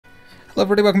Hello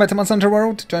everybody, welcome back to Monster Hunter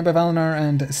World, joined by Valinar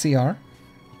and CR.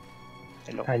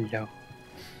 Hello. Hello.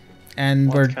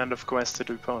 And What kind of quest did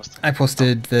we post? I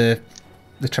posted the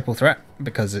triple threat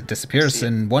because it disappears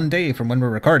in one day from when we're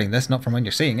recording this, not from when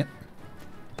you're seeing it.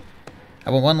 I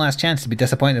want one last chance to be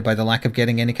disappointed by the lack of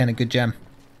getting any kind of good gem.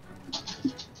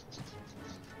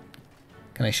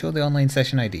 Can I show the online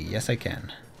session ID? Yes, I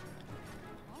can.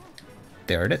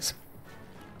 There it is.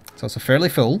 It's also fairly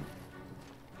full.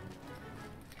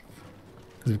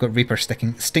 Because we've got Reaper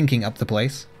stinking up the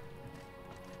place.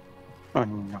 Oh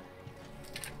no.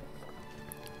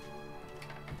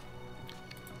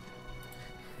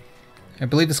 I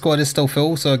believe the squad is still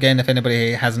full, so again, if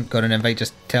anybody hasn't got an invite,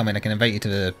 just tell me and I can invite you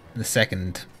to the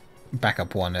second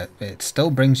backup one. It still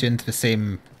brings you into the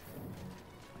same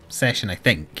session, I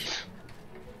think.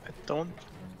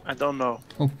 I don't know.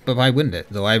 Oh, but why wouldn't it?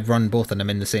 Though I've run both of them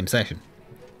in the same session.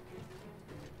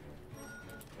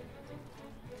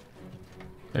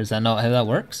 Or is that not how that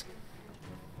works?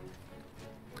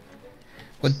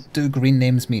 What do green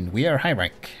names mean? We are high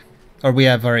rank. Or we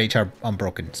have our HR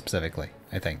unbroken, specifically,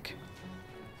 I think.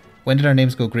 When did our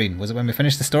names go green? Was it when we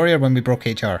finished the story or when we broke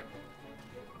HR?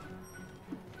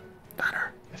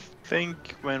 Banner. I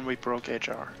think when we broke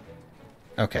HR.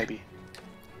 Okay. Maybe.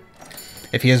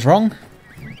 If he is wrong,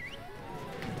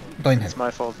 blame him. It's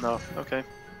my fault now. Okay.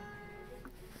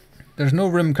 There's no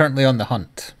room currently on the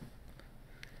hunt.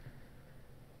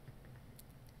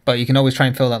 But you can always try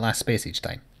and fill that last space each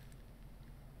time.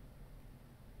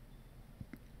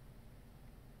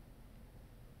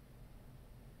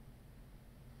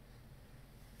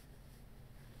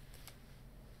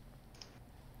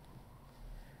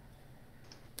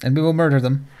 And we will murder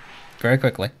them very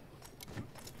quickly.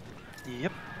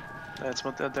 Yep. That's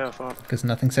what they're there for. Because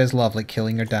nothing says love like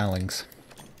killing your darlings.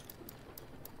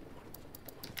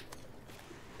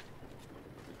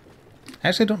 I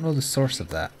actually don't know the source of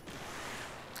that.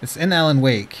 It's in Alan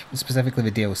Wake, specifically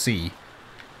the DLC,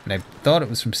 and I thought it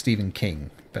was from Stephen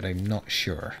King, but I'm not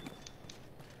sure.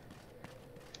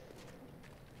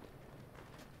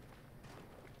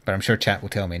 But I'm sure chat will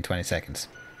tell me in 20 seconds.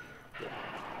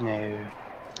 No.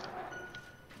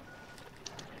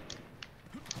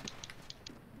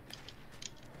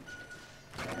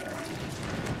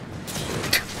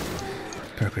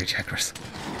 Poor Grey Jackers.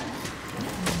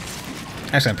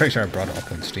 Actually, I'm pretty sure I brought it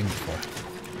up on stream before.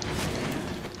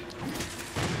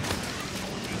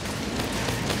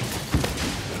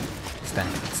 Stab,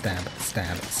 stab,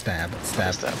 stab, stab,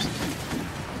 stab. Stabs.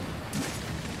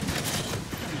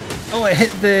 Oh, it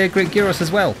hit the Great Gyros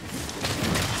as well.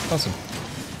 Awesome.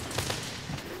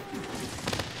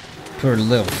 Poor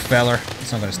little feller.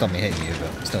 It's not going to stop me hitting you,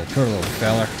 but still, poor little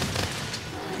feller.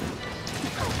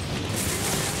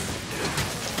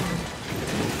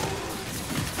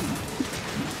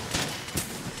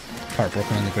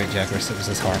 Heartbroken on the Great Jaguars, it was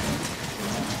his heart.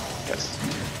 Yes.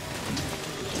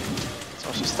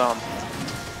 So she's done.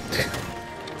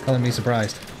 Calling me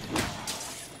surprised.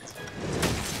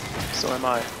 So am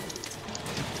I.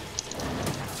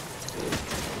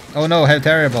 Oh no, how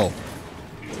terrible.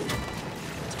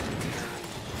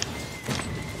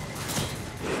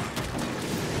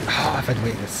 Oh, if I'd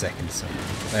waited a second, so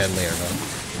I had layered on.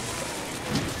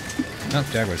 Oh,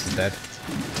 Jaguars is dead.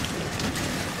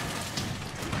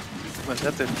 Well,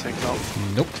 that didn't take long.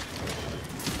 Nope.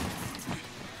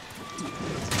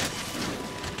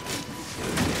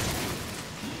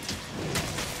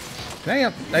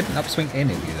 I didn't upswing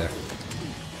any of you there.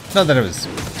 Not that I was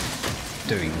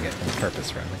doing it on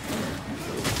purpose, really.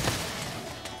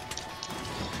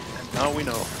 And now we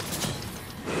know.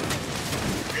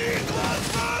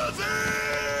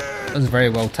 It was very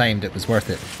well timed, it was worth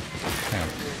it.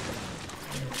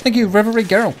 Thank you, Reverie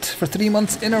Geralt, for 3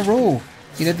 months in a row.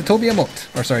 You did the Toby emote.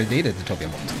 Or sorry, they did the Toby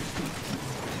emote.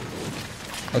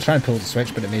 I was trying to pull the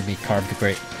switch, but it made me carve the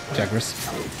Great Jaguars.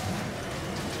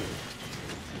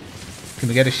 Can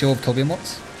we get a show of Toby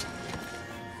emotes?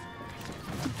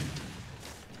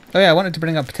 Oh yeah, I wanted to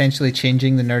bring up potentially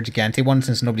changing the Nergigante one,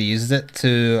 since nobody uses it,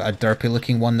 to a derpy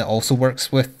looking one that also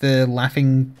works with the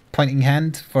laughing pointing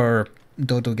hand for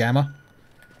Dodo Gamma.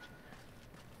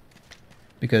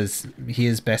 Because he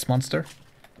is best monster.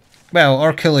 Well,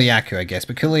 or Kuliyaku, I guess,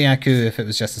 but Kuliyaku, if it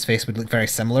was just his face, would look very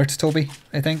similar to Toby,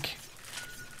 I think.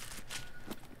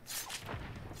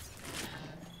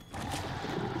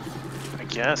 I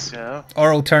guess, yeah.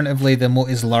 Or alternatively, the moat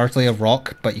is largely a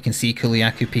rock, but you can see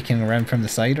Kuliyaku peeking around from the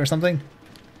side or something.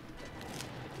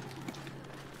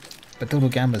 But Dodo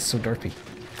Gamma is so derpy.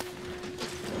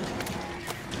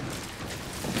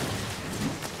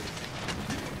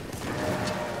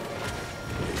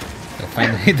 Oh,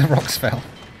 finally, the rocks fell.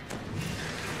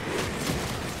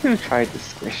 You tried to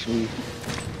squish me.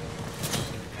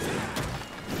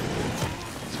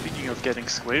 Speaking of getting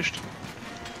squished,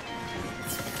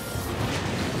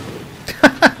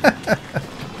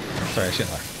 Sorry, I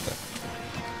shouldn't laugh,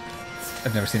 but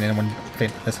I've never seen anyone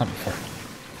faint this hunt before.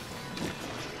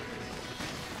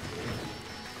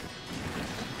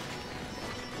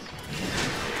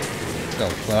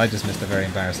 Oh, well, I just missed a very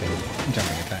embarrassing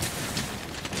jumping attack.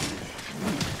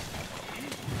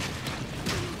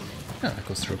 Oh, that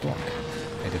goes through a block.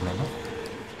 I did not know.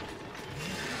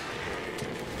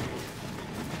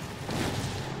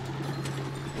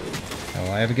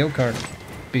 Oh, I have a guild card.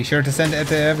 Be sure to send it out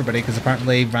to everybody, because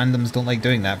apparently randoms don't like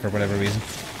doing that for whatever reason.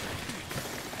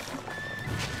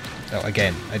 Oh,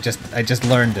 again, I just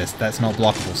learned this. That's not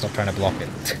blockable. Stop trying to block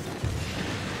it.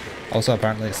 Also,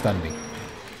 apparently it stunned me.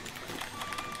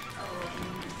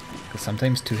 Because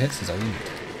sometimes 2 hits is all you need.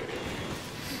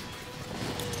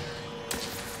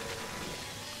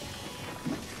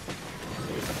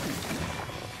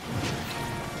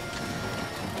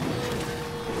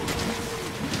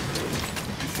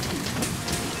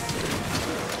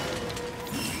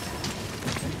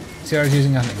 See, I was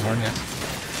using a hunting horn, yes.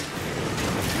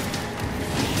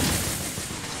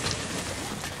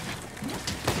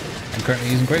 I'm currently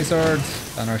using greatsword,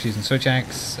 Anar's using switch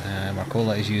axe, and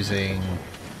Marcola is using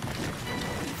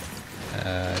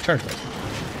charge blade.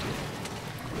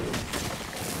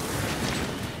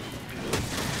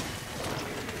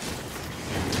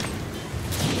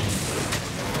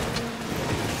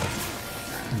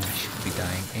 I should be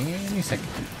dying any second.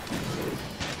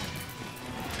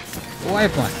 Oh, I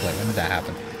have blast blade. When did that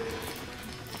happen?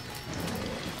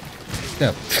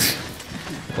 No.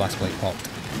 Blast blade popped.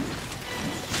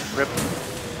 rip.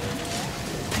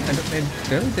 It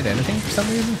barely did anything for some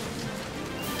reason.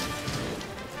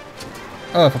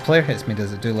 Oh, if a player hits me,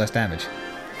 does it do less damage?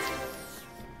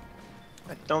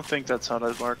 I don't think that's how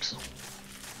that works.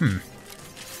 Hmm.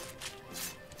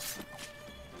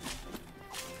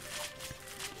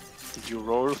 Did you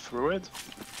roar through it?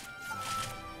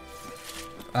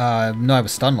 No, I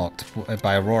was stun locked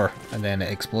by a roar, and then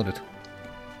it exploded.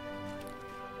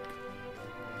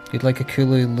 You'd like a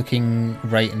Kulu looking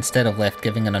right instead of left,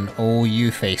 giving it an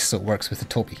OU face so it works with the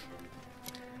Topi.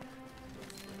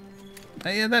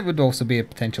 Yeah, that would also be a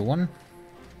potential one.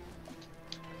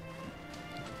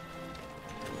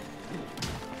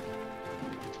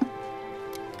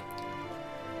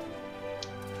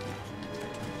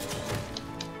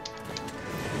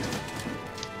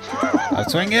 I'll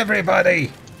swing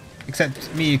everybody!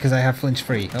 Except me, because I have flinch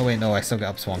free. Oh wait, no, I still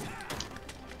got upswung.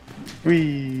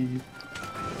 Whee!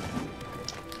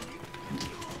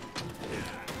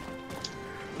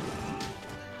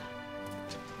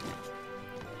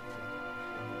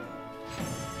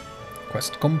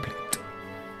 Quest complete.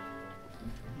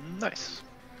 Nice.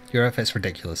 Your outfit's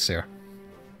ridiculous, sir.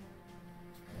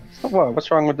 So what?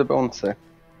 What's wrong with the bouncer?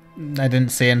 I didn't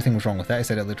say anything was wrong with that, I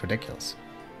said it looked ridiculous.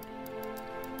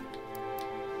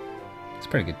 It's a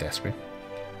pretty good death screen.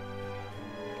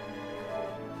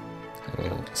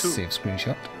 Oh, save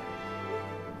screenshot.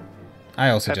 I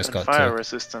also just got fire to...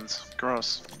 resistance.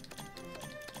 Gross.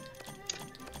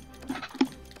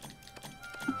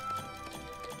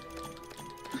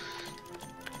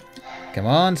 Come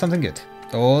on, something good.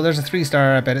 Oh, there's a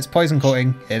 3-star. I bet it's poison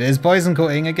coating. It is poison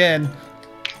coating again.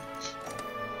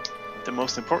 The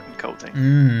most important coating.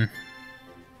 Mmm.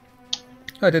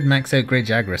 Oh, I did max out Great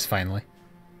Jagras finally.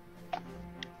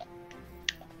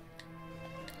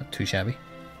 Not too shabby.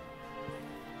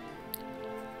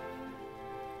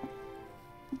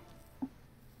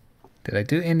 Did I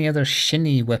do any other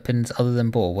shinny weapons other than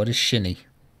bow? What is shinny?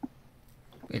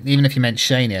 Even if you meant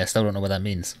shiny, I still don't know what that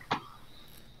means.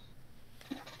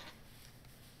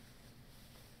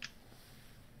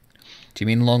 Do you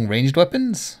mean long-ranged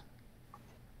weapons?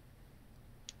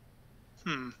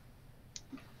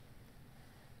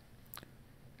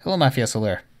 Hello, Mafia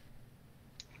Solar.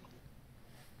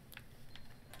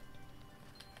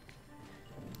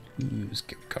 Whose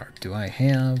guild card do I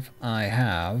have? I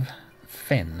have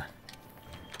Fen.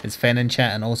 Is Fen in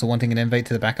chat and also wanting an invite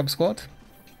to the backup squad?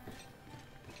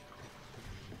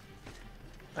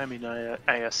 I mean,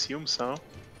 I assume so.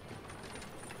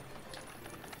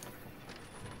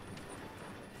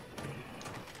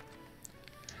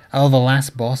 Oh, the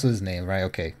last boss's name. Right,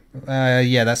 okay.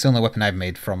 Yeah, that's the only weapon I've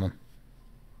made from him.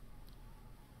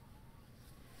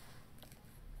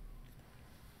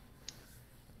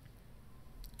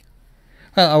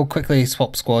 Well, I'll quickly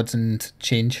swap squads and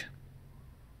change.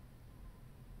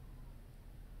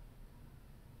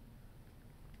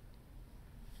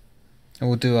 And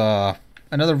we'll do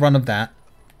another run of that.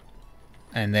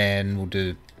 And then we'll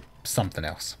do something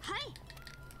else.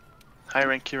 High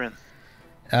rank Kieran.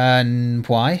 And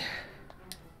why?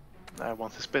 I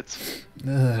want his bits.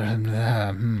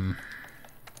 Hiring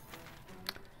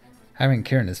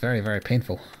Kieran is very, very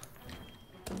painful.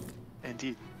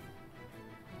 Indeed.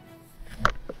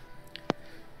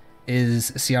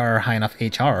 Is CR high enough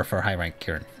HR for high rank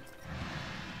Kieran?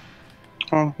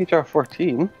 HR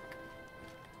 14. I'm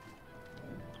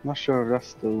not sure if that's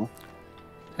still.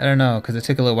 I don't know, because it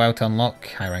took a little while to unlock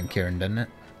high rank Kieran, didn't it?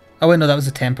 Oh wait, no, that was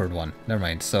a tempered one. Never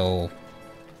mind. So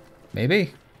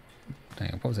maybe.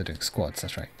 Hang on, what was I doing? Squads.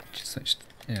 That's right. Just switched.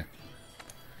 Yeah.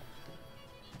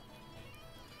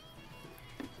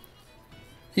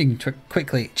 You can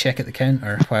quickly check at the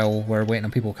counter while we're waiting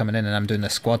on people coming in, and I'm doing the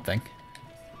squad thing.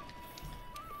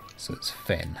 So it's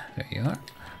Finn. There you are.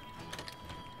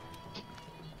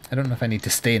 I don't know if I need to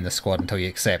stay in the squad until you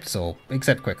accept, so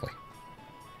accept quickly.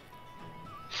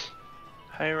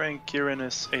 High rank Kieran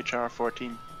is HR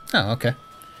 14. Oh, okay.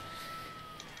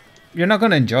 You're not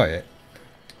going to enjoy it.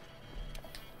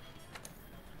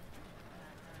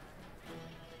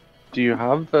 Do you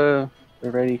have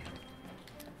already?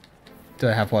 Do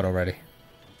I have what already?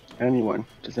 Anyone?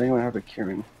 Does anyone have a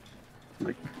Kieran?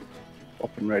 Like,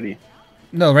 up and ready?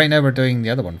 No, right now we're doing the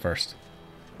other one first.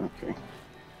 Okay.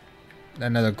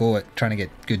 Another go at trying to get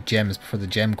good gems before the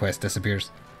gem quest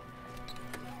disappears.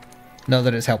 Not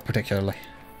that it's helped particularly.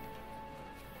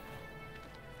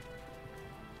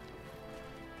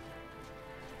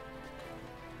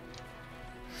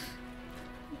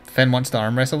 Finn wants to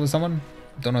arm wrestle with someone.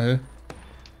 Don't know who.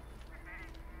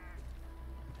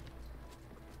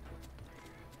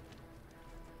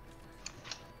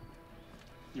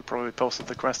 You probably posted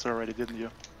the quest already, didn't you?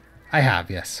 I have,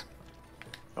 yes.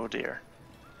 Oh dear.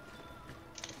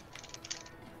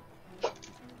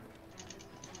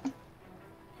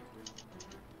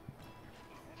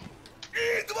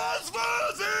 It was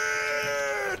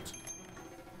worth it!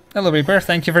 Hello Reaper,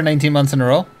 thank you for 19 months in a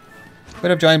row. Would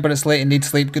have joined but it's late and need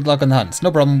sleep. Good luck on the hunts.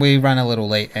 No problem, we ran a little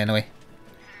late anyway.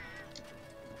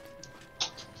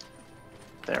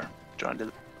 There, joined it.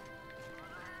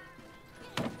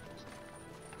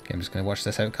 Okay, I'm just going to watch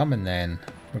this outcome and then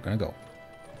we're going to go.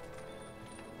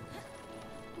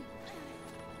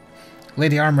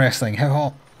 Lady arm wrestling, how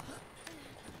hot.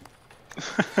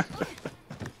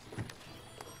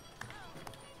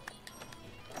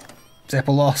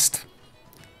 Zeppo lost.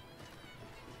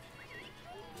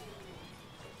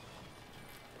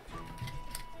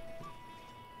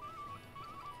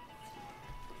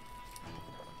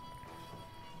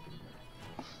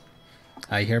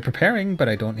 I hear preparing, but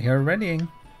I don't hear readying.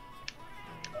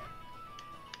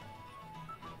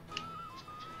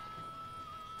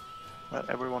 Well,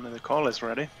 everyone in the call is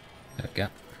ready. There we go.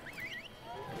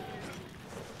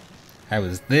 I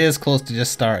was this close to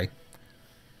just starting.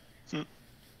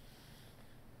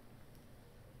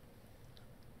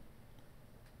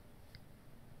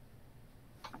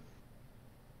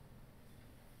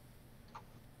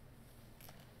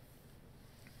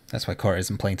 That's why Cora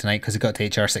isn't playing tonight, because he got to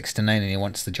HR 69 and he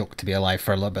wants the joke to be alive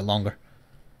for a little bit longer.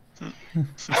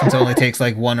 Since it only takes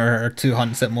like 1 or 2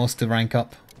 hunts at most to rank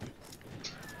up.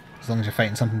 As long as you're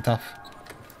fighting something tough.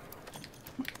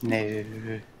 No.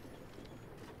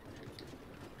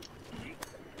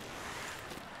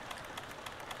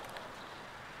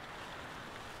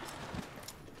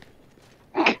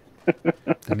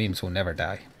 The memes will never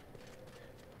die.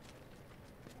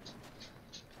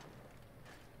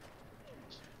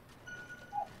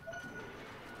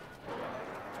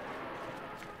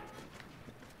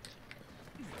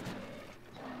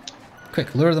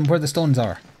 Quick, lure them where the stones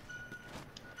are.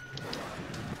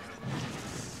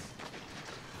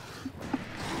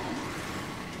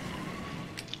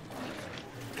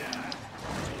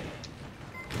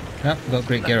 Yep, got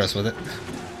great Gyros with it.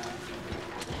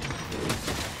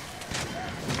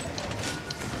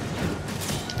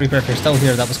 Reaper, if you're still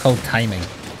here, that was called timing.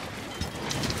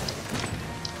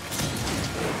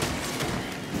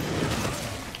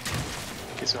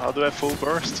 Okay, so how do I full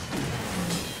burst?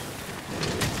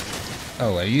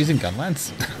 Oh, are you using gun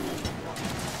lance?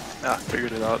 Ah,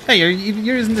 figured it out. Hey, you're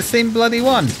using the same bloody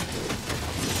one.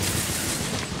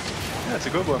 Yeah, it's a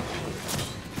good one.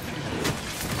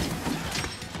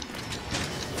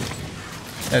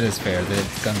 That is fair. The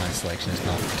gun lance selection is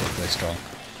not particularly strong.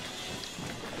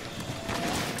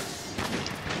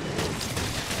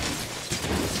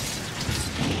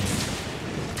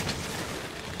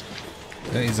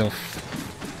 There he's off.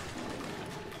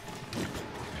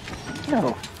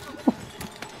 No.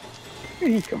 Where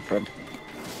did he come from?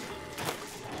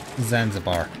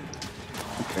 Zanzibar.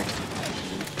 Okay.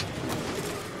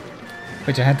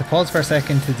 Which I had to pause for a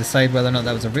second to decide whether or not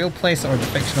that was a real place or the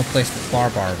fictional place that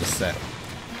Barbar was set.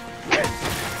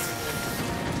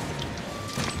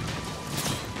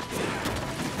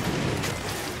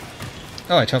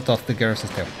 Oh, I chopped off the Gyros'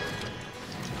 tail.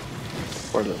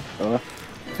 Poor little fella.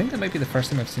 I think that might be the first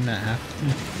time I've seen that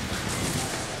happen.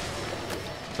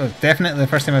 Oh, definitely the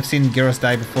first time I've seen Gyros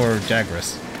die before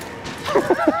Jagras.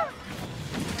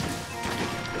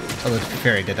 Although to be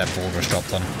fair, he did have boulders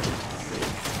dropped on him.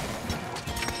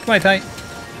 Come on, Ty.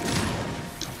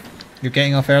 You're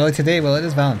getting off early today? Well, it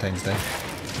is Valentine's Day.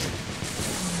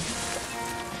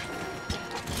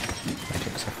 My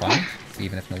jokes are fine,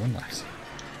 even if no one laughs.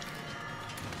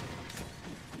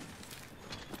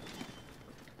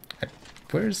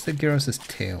 Where's the Gyros'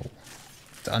 tail?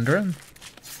 It's under him?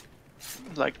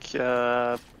 Like,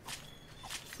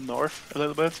 north a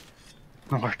little bit.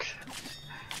 North.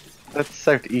 That's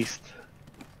southeast.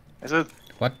 Is it?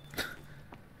 What?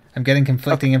 I'm getting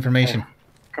conflicting information.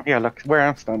 Come here, look where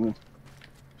I'm standing.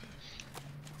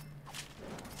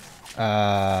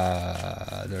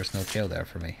 There's no tail there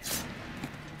for me.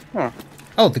 Oh.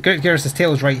 Oh, the Gyros'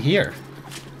 tail is right here.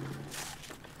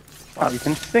 Wow, you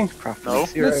can sync properly. No.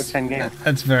 0 out of 10 games.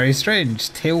 That's very strange.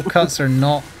 Tail cuts are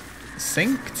not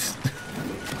synced.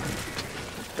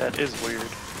 That is weird.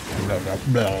 Blah, blah,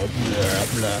 blah, blah,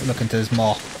 blah. Look into his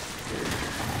maw.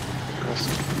 Gross.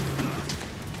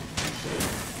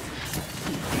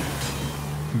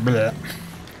 Blah.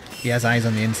 He has eyes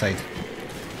on the inside.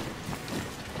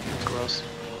 Gross.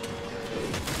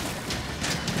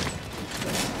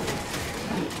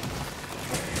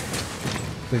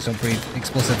 Please don't breathe.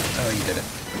 Explosive. Oh, you did it.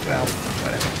 Well,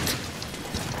 whatever.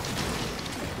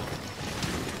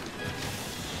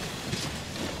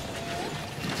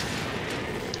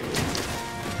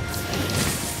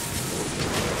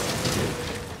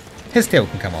 His tail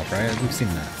can come off, right? We've seen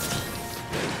that.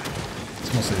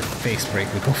 It's mostly the face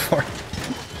break we go for.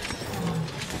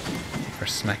 For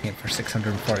smacking it for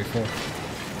 644.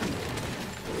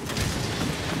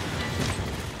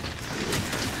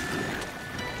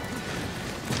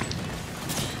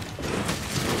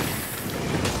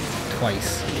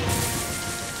 Twice.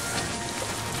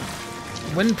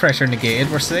 Wind pressure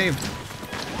negated, we're saved.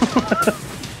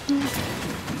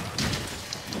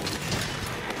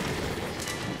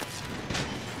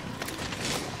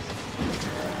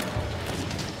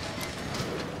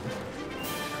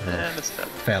 And it's dead.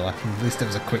 Fella. At least it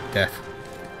was a quick death.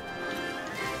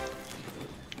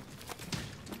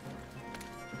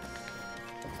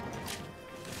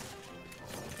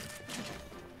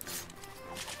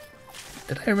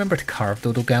 Did I remember to carve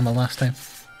Dodo Gamma last time?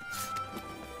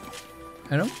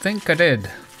 I don't think I did.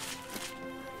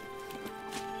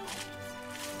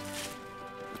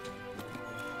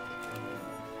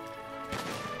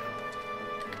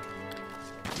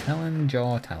 Talon,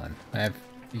 jaw, talon.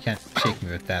 You can't shake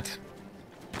me with that.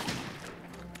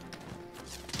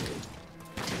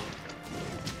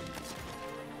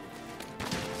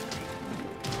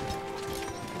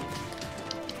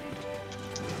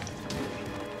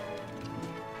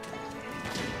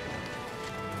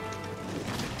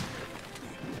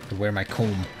 Wear my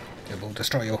comb. It will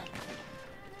destroy you.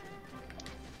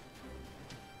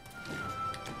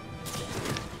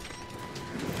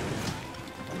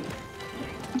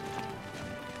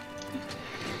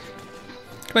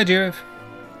 Come on, Jirov.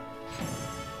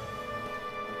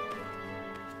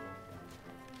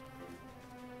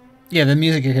 Yeah, the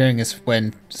music you're hearing is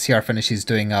when CR finishes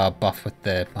doing a buff with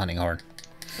the hunting horn.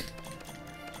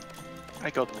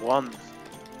 I got one.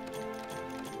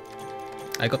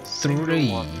 I got Single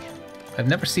 3. one. I've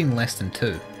never seen less than 2.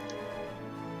 And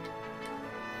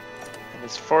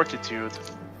it's fortitude.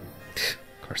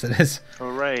 Of course it is.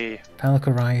 Hooray.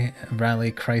 Palico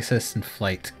Rally, Crisis, and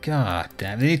Flight. God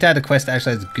damn. They need to add a quest that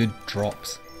actually has good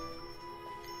drops.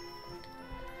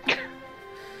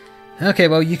 Okay,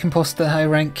 well, you can post the high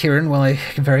rank Kieran while I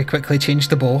can very quickly change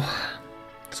the bow.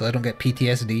 So I don't get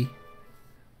PTSD.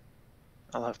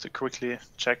 I'll have to quickly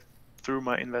check through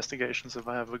my investigations if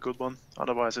I have a good one.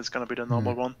 Otherwise, it's gonna be the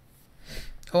normal one.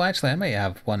 Oh, actually, I might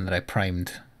have one that I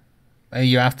primed. Are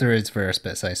you after its rare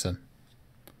spit size, son?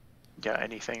 Yeah,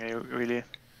 anything really.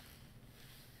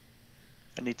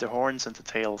 I need the horns and the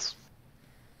tails.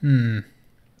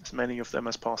 As many of them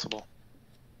as possible.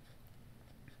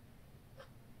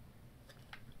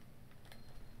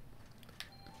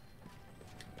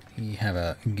 You have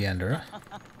a gander.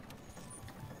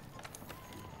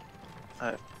 I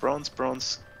have bronze,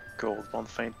 gold, one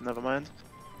faint, never mind.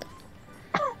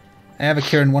 I have a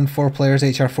Kieran 1-4 players,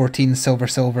 HR14,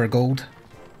 silver, gold.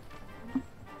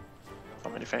 How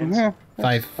many faints? Yeah.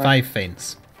 Five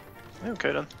feints.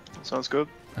 Okay then, that sounds good.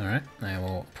 Alright, I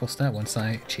will post that once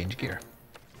I change gear.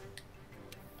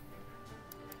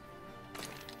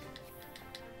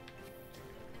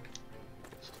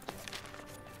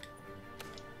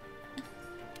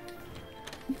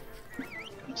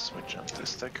 Gonna switch on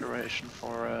this decoration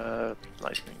for a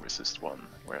lightning resist one.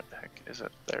 Where the heck is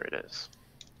it? There it is.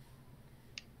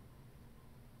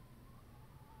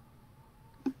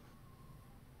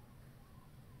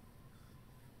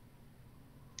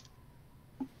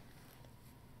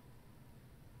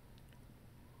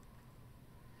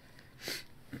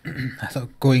 I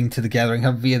thought going to the gathering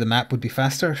hub via the map would be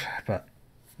faster, but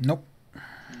nope.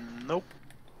 Nope.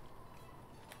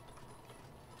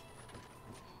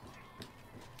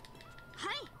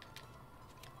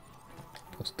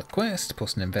 Post the quest,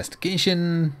 post an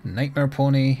investigation, nightmare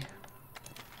pony.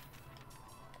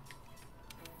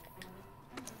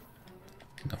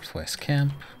 Northwest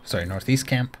camp, sorry, northeast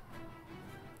camp.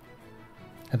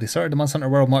 Have they started the Monster Hunter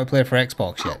World multiplayer for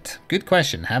Xbox yet? Good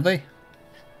question, have they?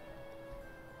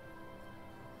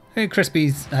 Hey, Crispy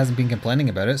hasn't been complaining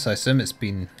about it, so I assume it's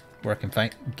been working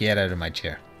fine. Get out of my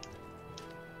chair.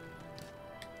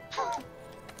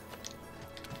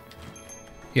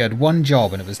 You had one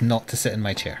job and it was not to sit in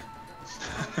my chair.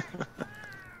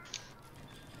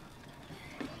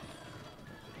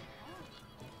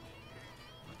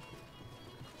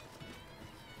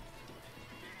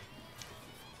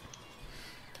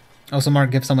 Also,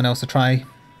 Mark, give someone else a try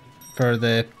for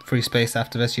the free space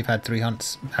after this. You've had 3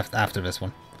 hunts after this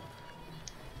one.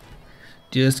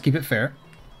 Just keep it fair.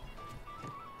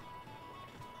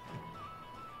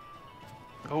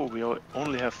 Oh, we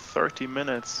only have 30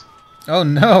 minutes. Oh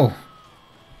no!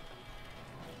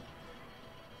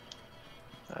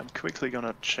 I'm quickly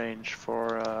gonna change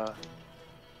for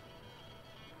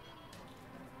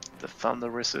the thunder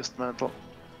resist mantle.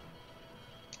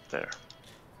 There.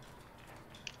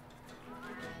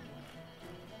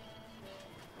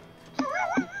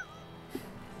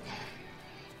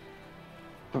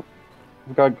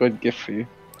 I've got a good gift for you.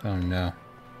 Oh no.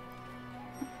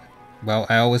 Well,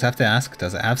 I always have to ask,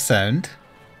 does it have sound?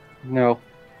 No.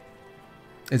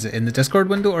 Is it in the Discord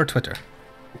window or Twitter?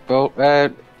 Both. Yeah,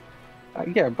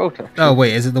 both actually. Oh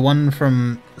wait, is it the one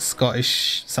from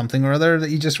Scottish something or other that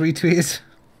you just retweeted?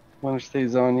 One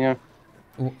stays on, yeah.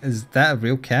 Oh, is that a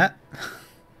real cat?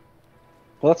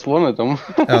 Well, that's one of them.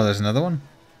 Oh, there's another one?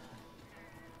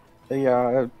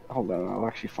 Yeah, hold on, I'll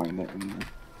actually find it.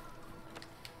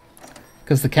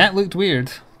 Because the cat looked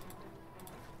weird.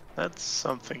 That's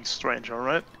something strange,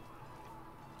 alright?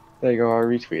 There you go, I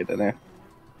retweeted it now.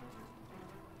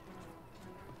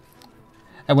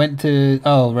 I went to...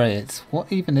 Oh, right. It's...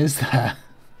 What even is that?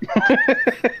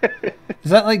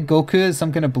 Is that like Goku as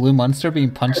some kind of blue monster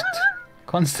being punched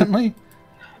constantly?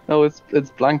 No, it's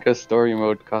Blanca's story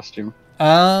mode costume.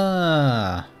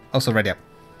 Ah. Also, ready up.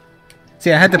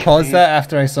 See, I had to pause that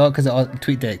after I saw it because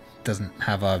TweetDeck doesn't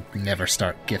have a never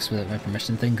start gifts without my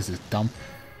permission thing because it's dumb.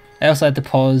 I also had to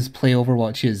pause Play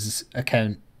Overwatch's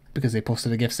account because they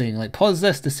posted a gift saying, like, pause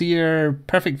this to see your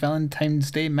perfect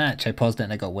Valentine's Day match. I paused it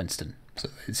and I got Winston. So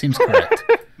it seems correct.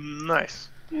 Nice.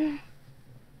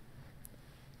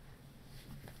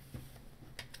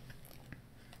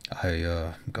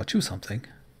 I got you something.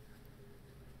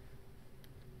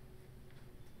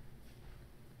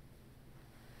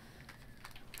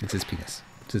 It's his penis.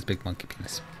 It's his big monkey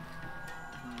penis.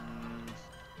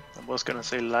 I was gonna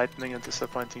say lightning and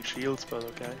disappointing shields, but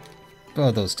okay.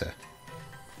 Oh, those two.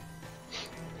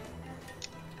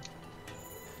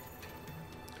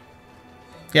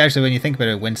 Yeah, actually, when you think about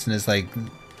it, Winston is like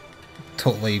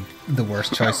totally the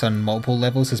worst choice on multiple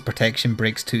levels. His protection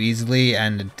breaks too easily,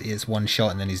 and it's one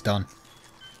shot and then he's done.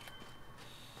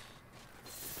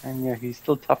 And yeah, he's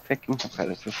still top picking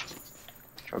competitive.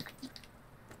 Shrug.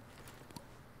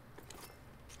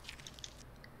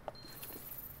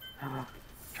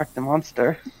 Track the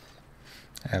monster.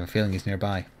 I have a feeling he's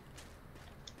nearby.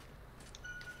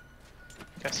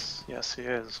 Yes, he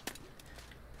is.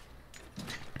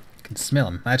 I can smell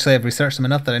him. Actually, I've researched him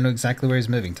enough that I know exactly where he's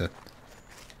moving to.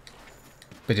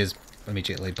 Which is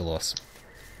immediately below us.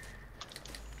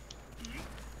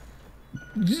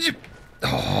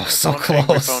 Oh, so One angry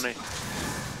close. pony.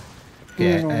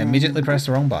 Yeah, I immediately pressed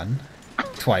the wrong button.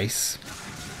 Twice.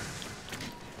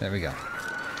 There we go.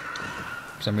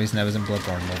 For some reason I was in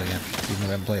Bloodborne mode again, even though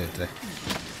I haven't played it today.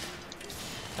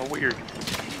 Oh, weird.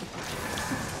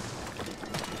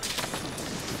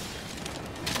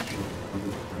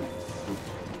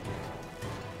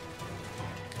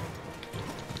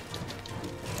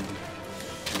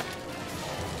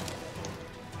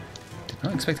 Did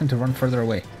not expect him to run further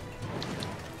away.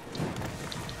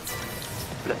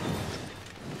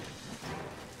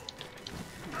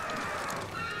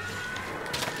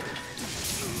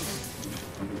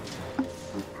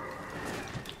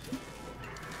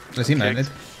 Was he mounted?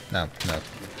 No, no.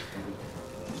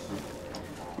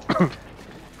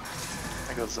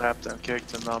 I got zapped and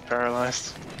kicked and now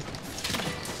paralyzed.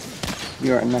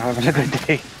 You are not having a good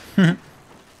day.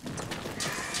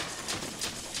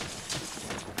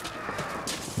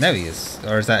 Now he is.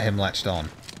 Or is that him latched on?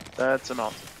 That's a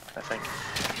mount, I think.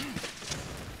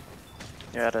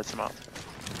 Yeah, that's a mount.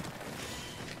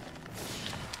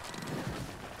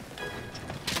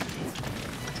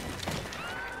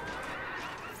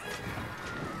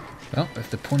 Well, if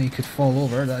the pony could fall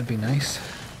over, that'd be nice.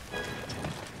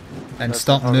 And That's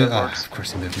stop not how moving. that Oh, works. of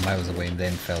course he moved miles away and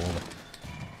then fell over.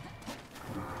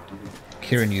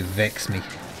 Kieran, you vex me.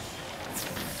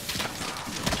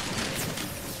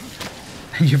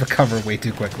 And you recover way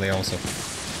too quickly also.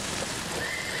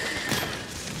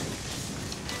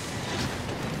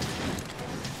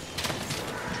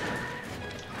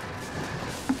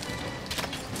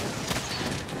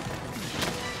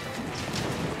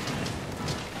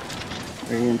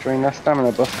 Are you enjoying that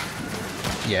stamina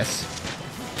buff? Yes.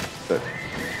 But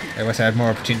I wish I had more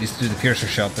opportunities to do the piercer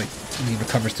shot, but he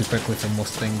recovers too quickly from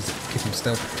most things that keep him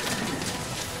still.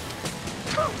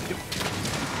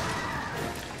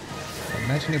 I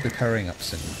imagine he'll be powering up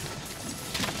soon.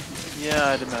 Yeah,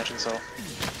 I'd imagine so.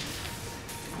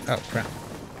 Oh crap.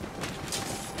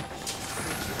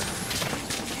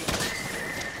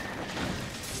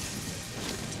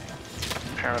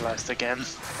 Paralyzed again.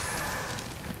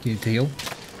 You deal?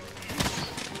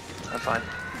 I'm fine.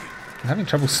 I'm having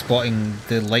trouble spotting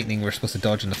the lightning we're supposed to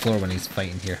dodge on the floor when he's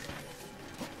fighting here.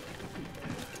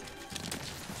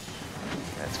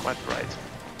 Yeah, it's quite bright.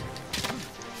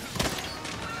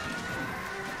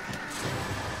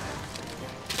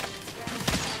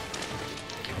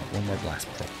 One more blast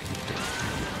proc.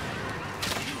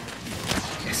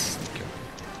 Yes, thank you.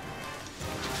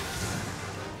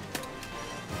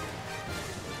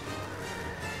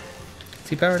 Is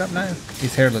he powered up now?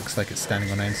 His hair looks like it's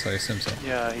standing on end, so I assume so.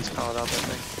 Yeah, he's powered up, I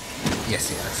think. Yes,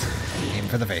 he has. Aim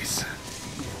for the face.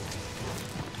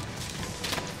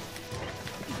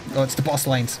 Oh, it's the boss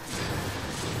lines.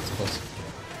 I suppose.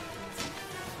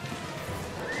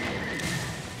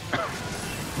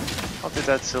 How did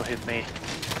that still hit me?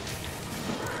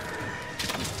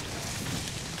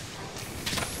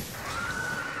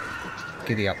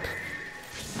 Giddy up.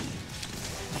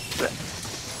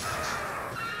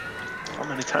 How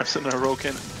many times in a row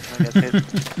can I get hit?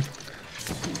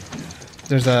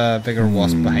 There's a bigger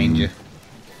wasp behind you.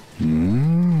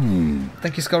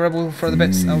 Thank you, Skull Rebel, for the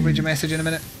bits. I'll read your message in a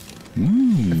minute.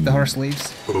 If the horse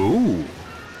leaves. Oh.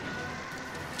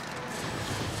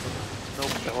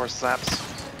 Nope, the horse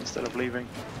zaps instead of leaving.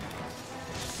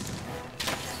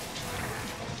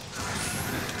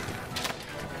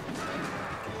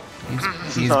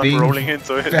 He's Not being rolling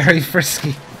into it. very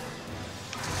frisky.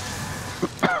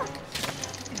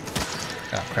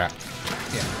 Oh crap.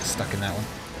 Yeah, stuck in that one.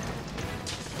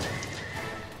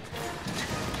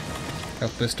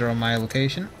 Health booster on my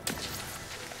location.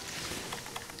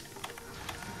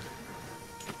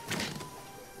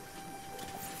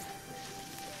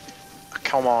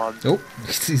 Come on. Oh,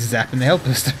 he's zapping the health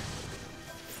booster.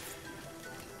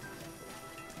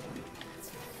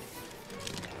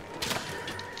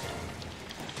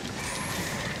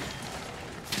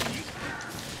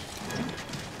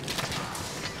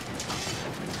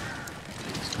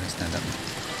 Just gonna stand up.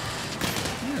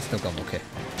 Yeah, still going okay.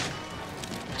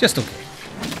 Just okay.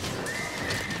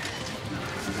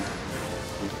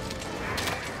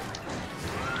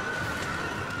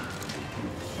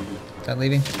 Is that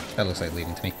leaving? That looks like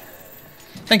leaving to me.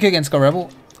 Thank you again, Skull Rebel.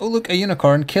 Oh look, a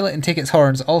unicorn. Kill it and take its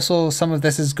horns. Also, some of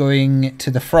this is going to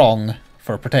the frong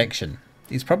for protection.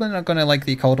 He's probably not going to like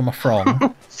that you called him a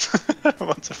frong.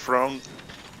 What's a frog?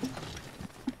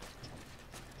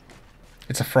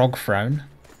 It's a frog frown.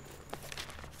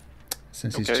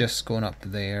 Since he's Okay. just going up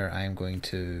there, I'm going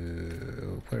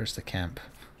to... Where's the camp?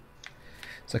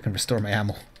 So I can restore my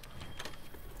ammo.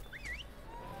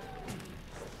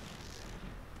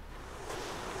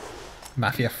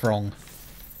 Mafia frong.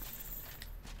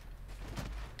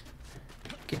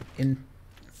 Get in.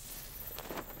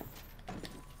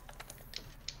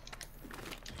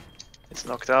 It's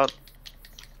knocked out.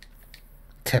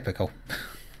 Typical.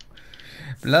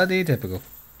 Bloody typical.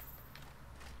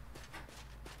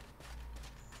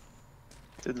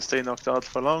 Didn't stay knocked out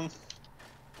for long.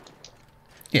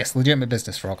 Yes, legitimate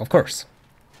business frog, of course.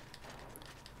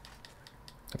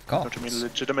 Of course. Don't you mean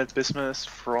legitimate business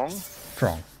frog?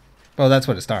 Frong. Well, that's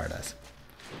what it started as.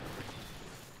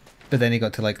 But then he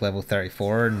got to like level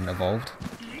 34 and evolved.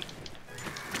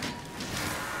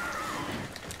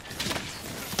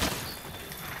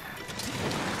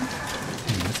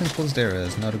 This This enclosed area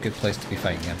is not a good place to be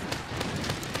fighting in.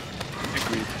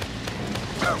 Agreed.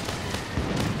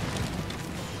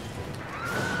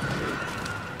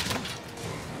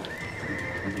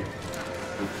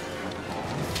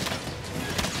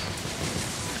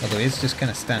 Although he is just kind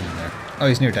of standing there. Oh,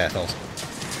 he's near death also.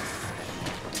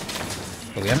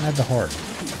 But we haven't had the horde.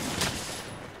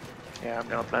 Yeah, I'm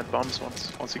gonna plant bombs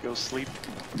once he goes sleep.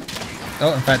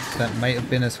 Oh, in fact, that might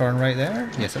have been his horn right there.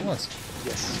 Yes, it was.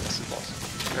 Yes, it was.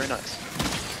 Very nice.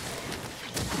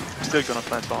 I'm still gonna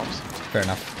plant bombs. Fair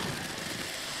enough.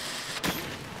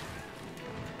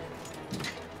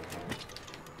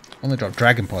 Only drop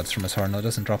dragon pods from his horn, though.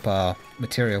 Doesn't drop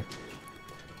material.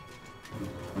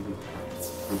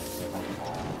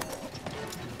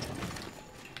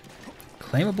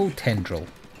 Claimable tendril.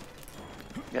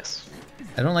 Yes.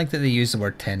 I don't like that they use the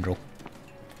word tendril.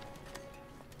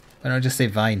 Why not just say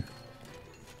vine?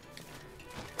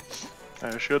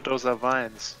 Are you sure those are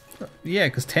vines? Yeah,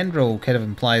 because tendril kind of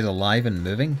implies alive and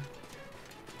moving.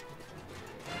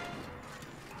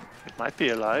 It might be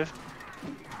alive.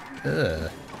 Ugh.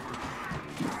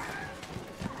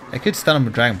 I could stun him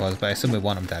with dragon balls, but I assume we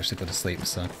want him to actually go to sleep,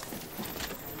 so.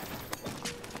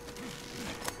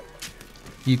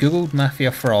 You googled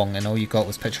Mafia Frog and all you got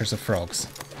was pictures of frogs.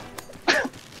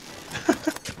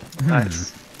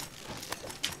 Nice.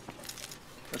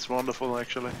 That's wonderful,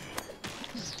 actually.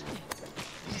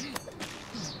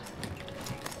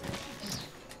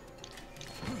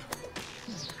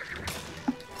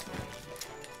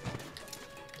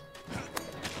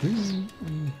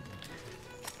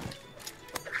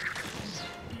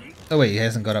 Oh wait, he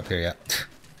hasn't got up here yet.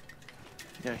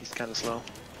 Yeah, he's kind of slow.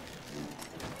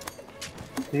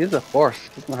 He is a horse.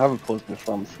 Doesn't have opposing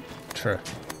thumbs. True.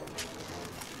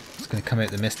 It's gonna come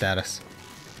out the mist at us.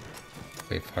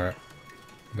 Wait for it.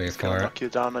 Wait It's for gonna it. knock you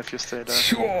down if you stay there.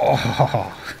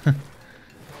 Sure.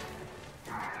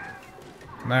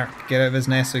 Mark, get out of his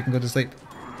nest so he can go to sleep.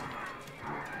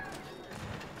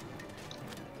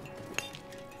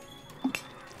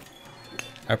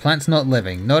 Our plant's not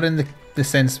living, not in the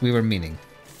sense we were meaning.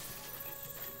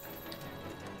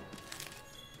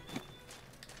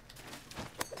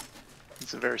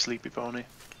 It's a very sleepy pony.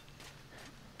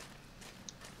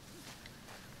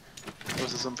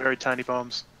 Those are some very tiny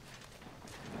bombs.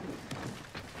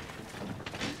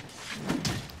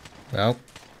 Well,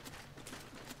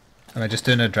 am I just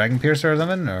doing a dragon piercer or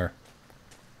something, or?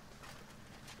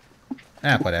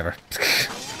 Ah, whatever.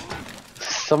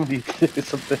 Somebody do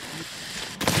something.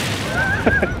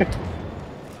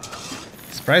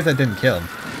 Surprised I didn't kill him.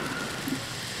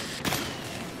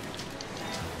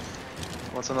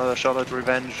 What's another shot at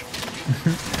revenge?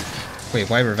 Wait,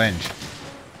 why revenge?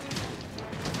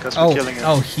 Because we're killing him.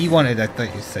 Oh, he wanted. I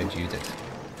thought you said you did.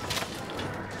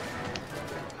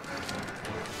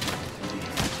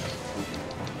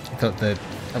 I thought the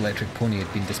electric pony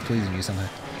had been displeasing you somehow.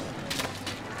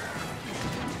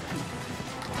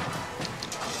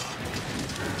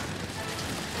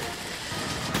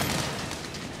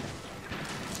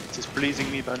 It's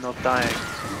displeasing me by not dying.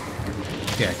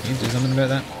 Yeah, can you do something about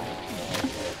that?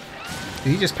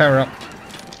 Did he just power up?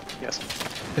 Yes.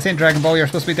 This ain't Dragon Ball, you're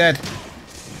supposed to be dead.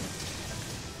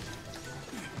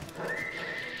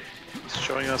 He's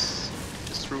showing us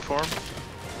his true form.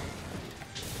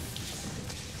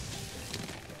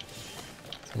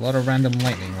 A lot of random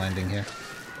lightning landing here.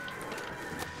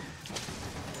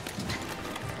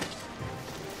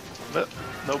 Nope,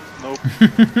 nope.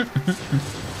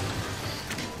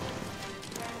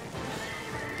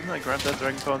 Didn't I grab that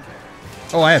dragon pod?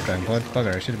 Oh, I have Dragon Pod.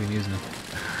 Bugger, I should have been using it.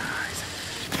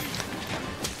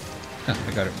 Huh,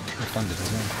 I got it refunded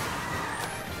as well.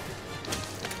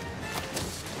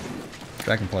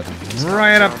 Dragon Pod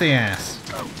right up the ass.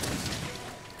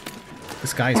 The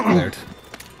sky's cleared.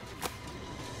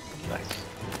 Nice.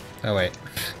 Oh wait.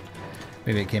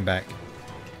 Maybe it came back.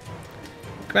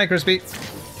 Come back, Crispy.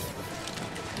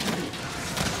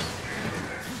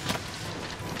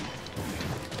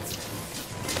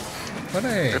 What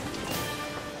a...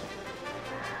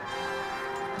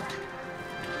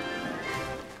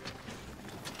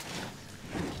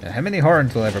 Now, how many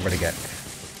horns will everybody get?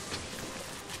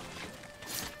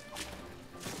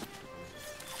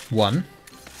 1.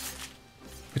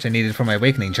 Which I needed for my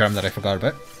awakening charm that I forgot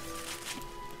about.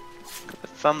 The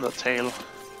thunder tail.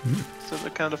 Is that the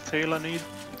kind of tail I need?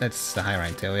 That's the high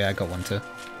rank tail, yeah, I got one too.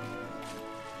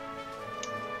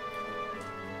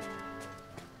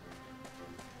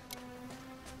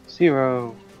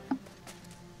 Zero.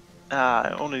 Ah,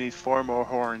 I only need 4 more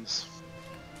horns.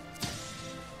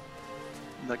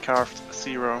 And I carved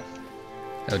 0.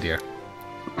 Oh dear.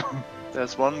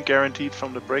 There's one guaranteed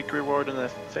from the break reward, and I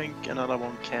think another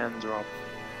one can drop.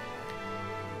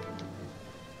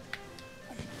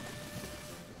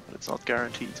 But it's not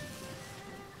guaranteed.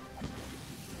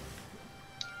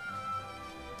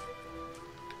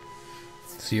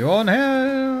 See you on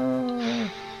hell.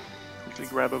 Quickly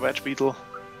grab a wedge beetle.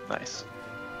 Nice.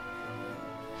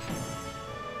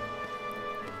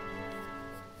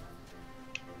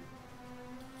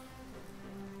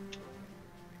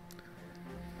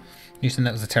 Houston,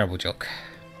 that was a terrible joke.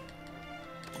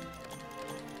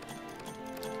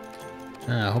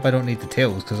 I hope I don't need the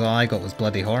tails, because all I got was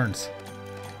bloody horns.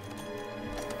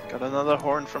 Got another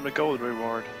horn from the gold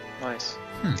reward. Nice.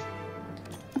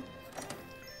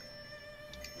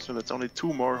 So that's only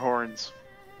 2 more horns.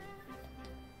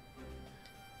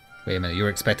 Wait a minute, you were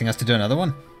expecting us to do another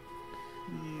one?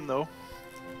 No.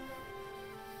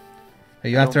 Are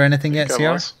you after anything yet,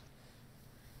 Sierra?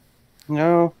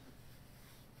 No.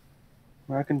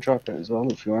 I can drop it as well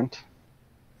if you want.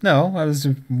 No, I was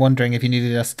wondering if you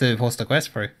needed us to host a quest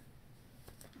for you.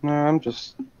 No, I'm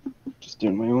just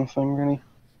doing my own thing, really.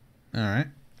 Alright.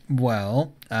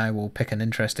 Well, I will pick an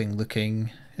interesting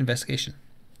looking investigation.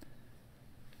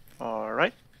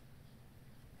 Alright.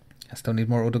 I still need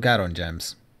more Odogaron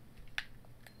gems.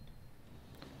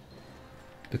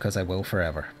 Because I will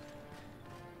forever.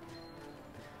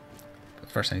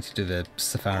 But first I need to do the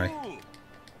safari.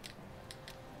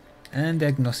 And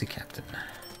Agnosy Captain.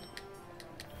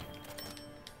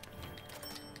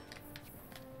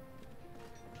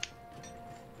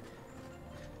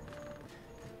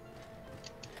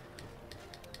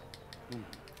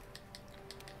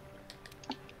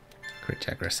 Crit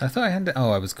Chagris. I thought I handed it.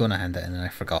 Oh, I was going to hand it in and I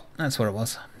forgot. That's what it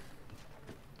was.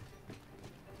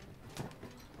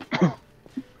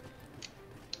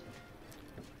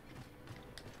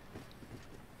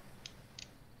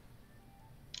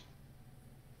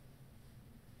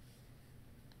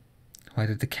 Why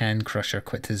did the Can Crusher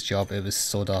quit his job? It was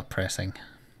soda pressing.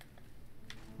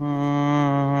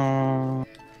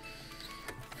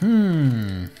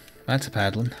 That's a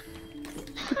paddling.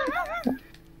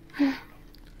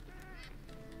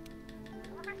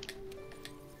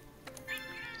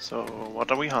 So,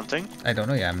 what are we hunting? I don't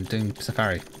know yet, I'm doing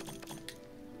Safari.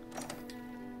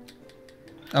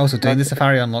 Also, doing the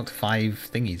Safari unlocked 5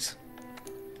 thingies.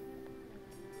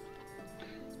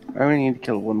 I only need to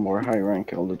kill one more high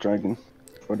rank Elder Dragon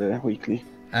for the weekly.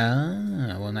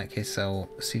 Ah, well in that case I'll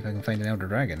see if I can find an Elder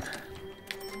Dragon.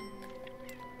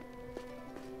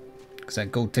 Because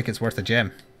that gold ticket's worth a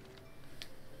gem.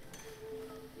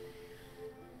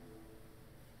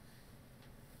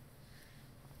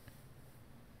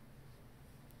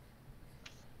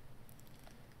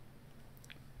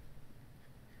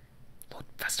 Load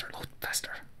faster, load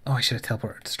faster. Oh, I should have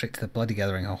teleported straight to the Bloody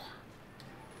Gathering Hall.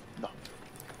 No.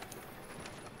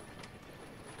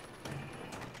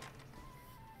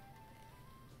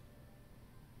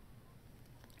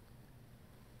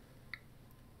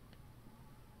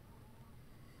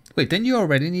 Wait, didn't you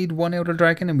already need one Elder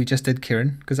Dragon and we just did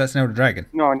Kieran? Because that's an Elder Dragon.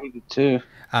 No, I needed 2.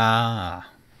 Ah.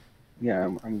 Yeah,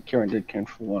 and Kieran did count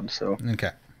for 1, so...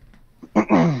 Okay.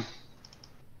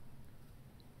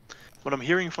 What I'm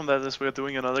hearing from that is we're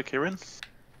doing another Kirin.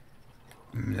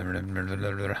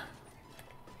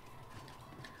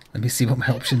 Let me see what my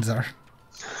options are.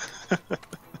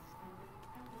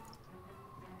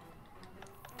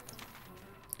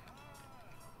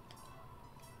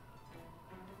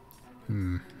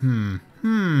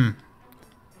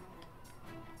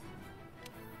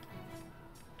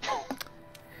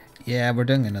 Yeah, we're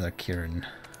doing another Kieran.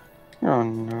 Oh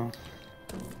no.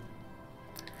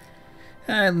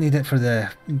 I'll need it for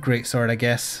the Great Sword, I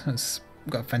guess. It's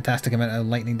got a fantastic amount of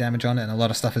lightning damage on it, and a lot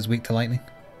of stuff is weak to lightning.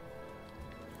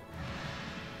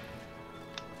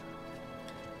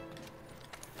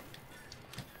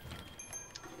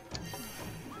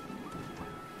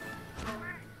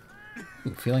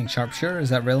 Ooh, feeling sharpshooter, is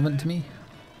that relevant to me?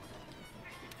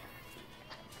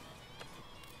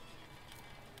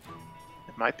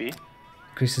 It might be.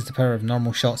 Increases the power of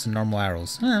normal shots and normal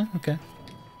arrows. Oh, okay.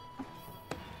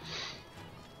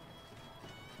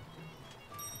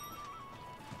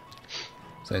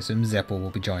 So I assume Zeppo will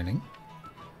be joining.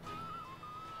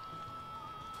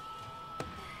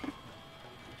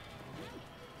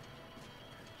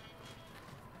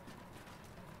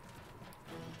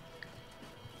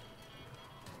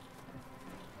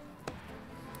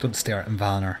 Don't stare at him,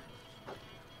 Valner.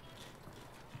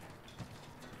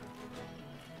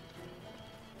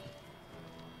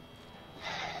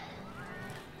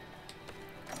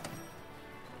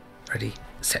 Ready,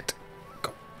 set,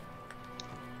 go.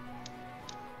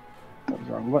 That was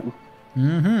the wrong button.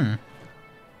 Mm-hmm.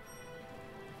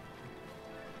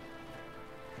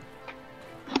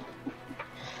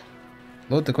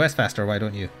 Load the quest faster, why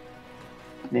don't you?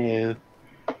 No.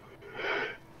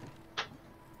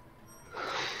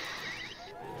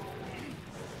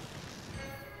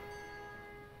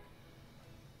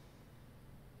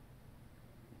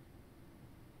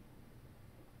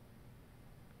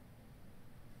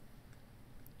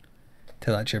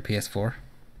 Tell that to your PS4.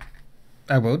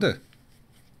 I will do.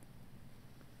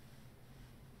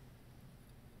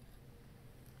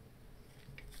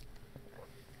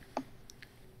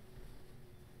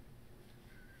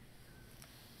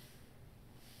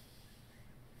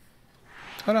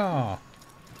 Ta-da!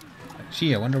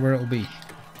 Gee, I wonder where it'll be.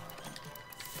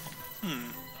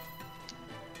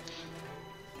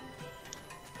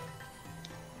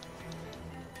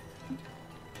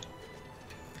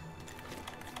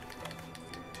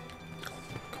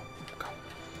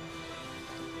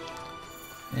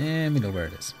 And we know where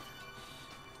it is.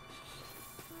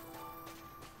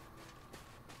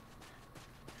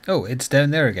 Oh, it's down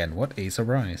there again. What a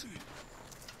surprise.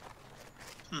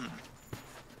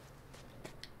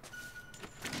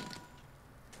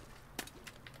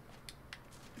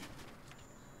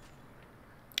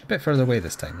 A bit further away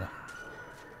this time, though.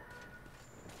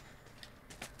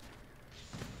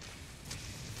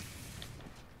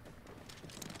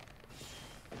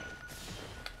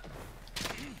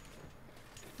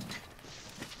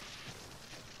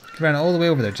 Ran all the way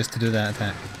over there just to do that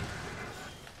attack.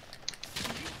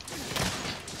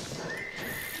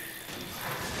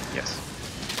 Yes.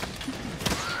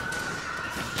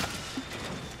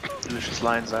 Delicious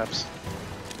line zaps.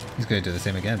 He's going to do the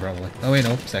same again, probably. Oh wait,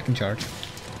 no. Second charge.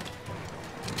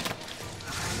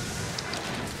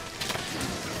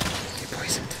 Get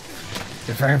poisoned.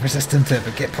 You're very resistant to it,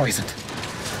 but get poisoned.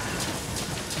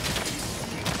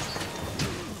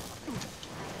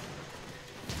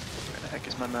 Where the heck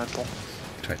is my mantle?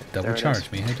 Tried to double There it charge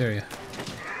is. me, how dare you.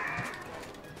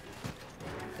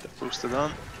 Get it boosted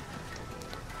on.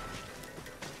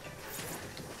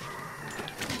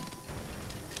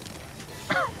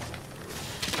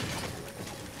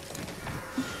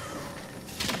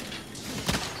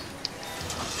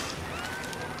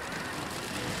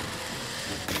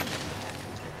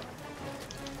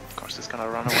 Of course, it's gonna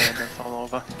run away and then fall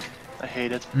over. I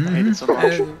hate it. I hate it so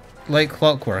much. Like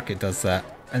clockwork, it does that.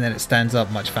 And then it stands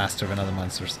up much faster than other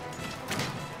monsters.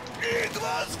 It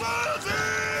was worth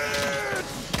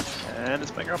it! And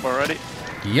it's bigger up already.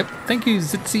 Yep. Thank you,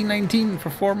 Zitzy19, for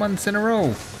 4 months in a row.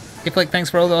 Hey Flik, thanks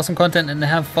for all the awesome content and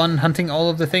have fun hunting all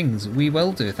of the things. We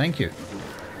will do, thank you.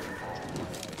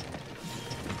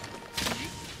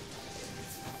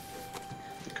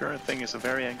 The current thing is a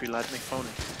very angry lightning pony.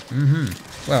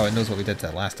 Well, it knows what we did to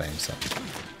it last time, so.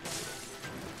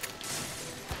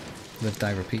 Live,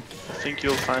 die, repeat. I think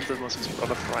you'll find that was his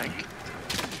brother Frank.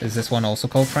 Is this one also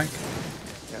called Frank?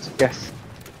 Yes. Yes.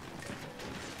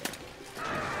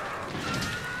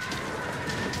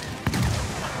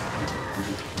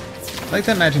 I like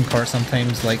to imagine Kurt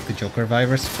sometimes like the Joker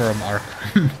virus from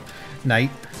Arkham Knight.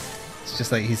 It's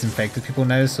just like he's infected people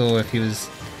now, so if he was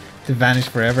to vanish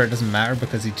forever, it doesn't matter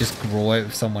because he'd just grow out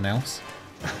of someone else.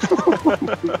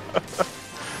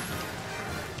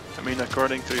 I mean,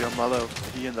 according to your mother,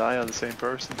 he and I are the same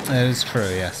person. That is true,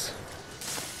 yes.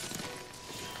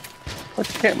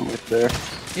 What's him with there?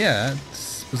 Yeah,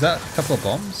 was that a couple of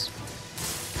bombs?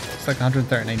 It's like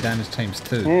 139 damage times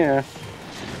 2. Yeah.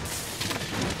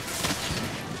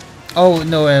 Oh,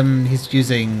 no, he's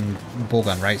using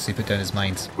bowgun, right? So he put down his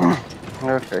mines.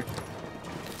 Okay.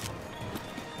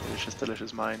 Delicious,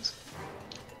 delicious mines.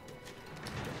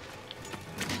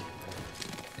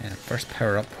 And first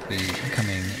power up will be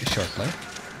coming shortly.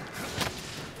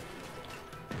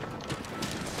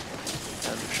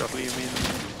 And shortly you mean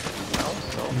now?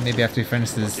 So Maybe after he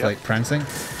finishes his, Yep. like, prancing.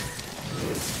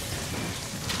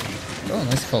 Oh,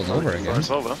 unless he falls over again.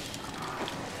 It's over.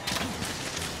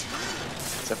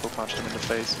 Zeppo punched him in the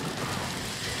face.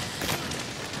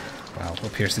 Wow, a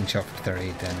piercing shot for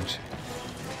 38 damage.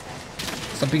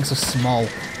 Stop being so small.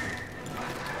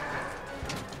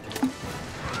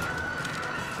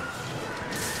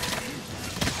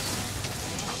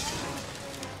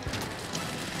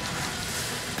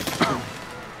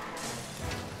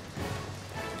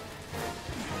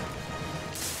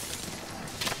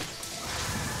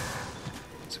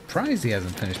 Surprised he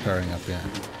hasn't finished powering up yet.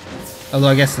 Although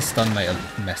I guess the stun might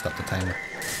have messed up the timer.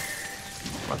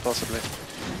 Quite possibly.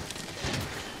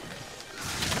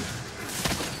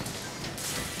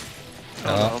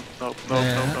 Oh. No, no, no,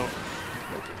 Yeah. no, no.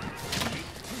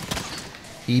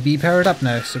 EB powered up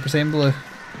now, Super Saiyan Blue.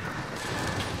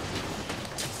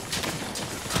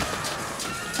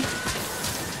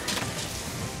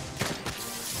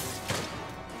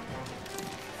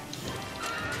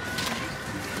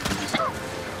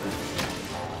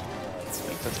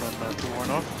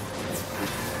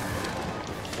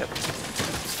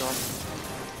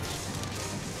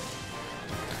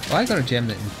 Oh, I got a gem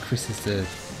that increases the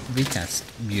recast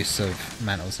use of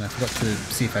mantles, and I forgot to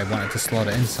see if I wanted to slot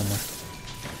it in somewhere.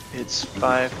 It's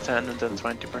 5, 10, and then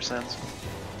 20%.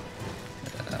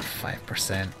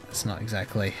 5%. It's not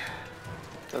exactly.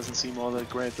 Doesn't seem all that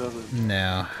great, does it?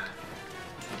 No.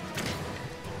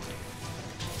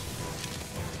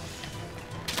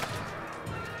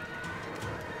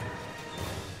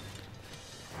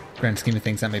 Grand scheme of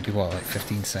things, that may be what, like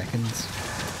 15 seconds?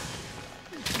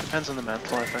 Depends on the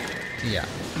mantle, I think. Yeah,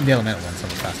 the elemental ones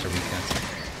have a faster recast.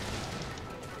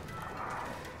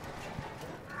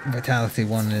 Vitality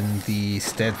one in the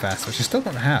steadfast, which I still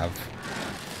don't have.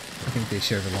 I think they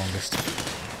share the longest.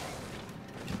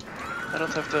 I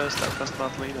don't have the steadfast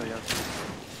mantle either yet.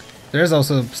 There is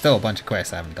also still a bunch of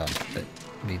quests I haven't done that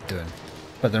need doing,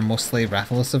 but they're mostly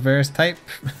Rathalos Severus type.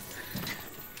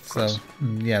 So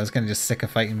yeah, I was kind of just sick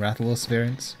of fighting Rathalos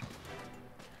variants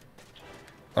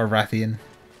or Rathian.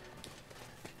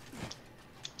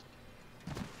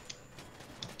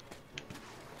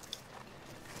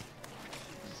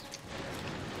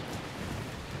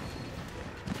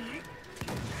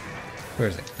 Where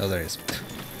is it? Oh, there he is.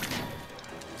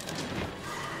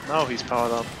 Now he's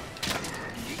powered up.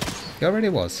 He already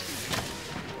was.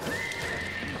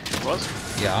 Was?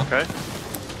 Yeah. Okay.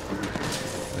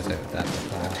 Without that.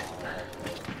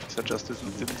 So just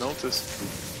didn't notice.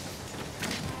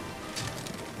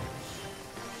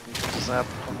 Zap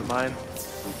on the mine.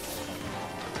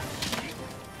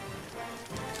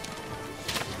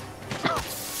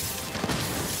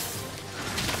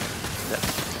 Yeah,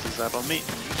 zap on me.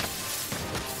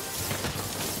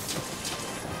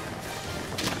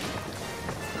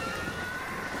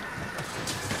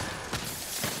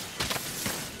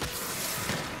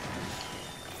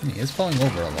 He is falling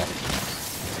over a lot.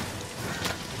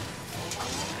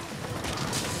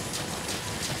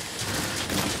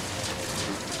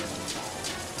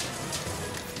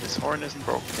 This horn isn't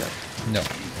broken yet. No.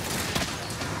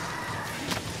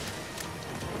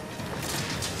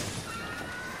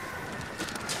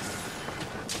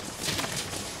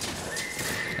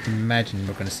 I imagine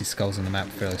we're going to see skulls on the map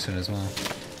fairly soon as well.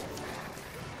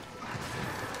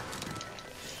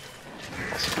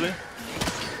 Possibly.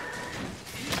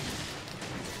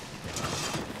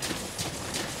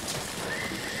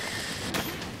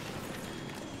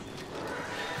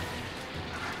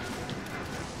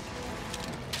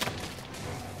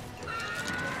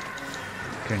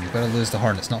 You've got to lose the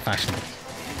horn, it's not fashionable.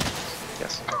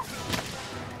 Yes.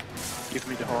 Give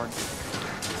me the horn.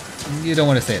 You don't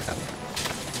want to say it that way.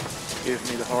 Give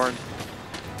me the horn.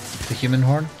 The human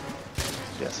horn?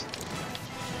 Yes.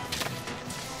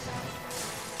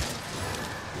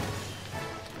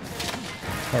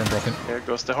 Horn broken. There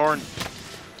goes the horn.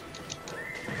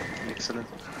 Excellent.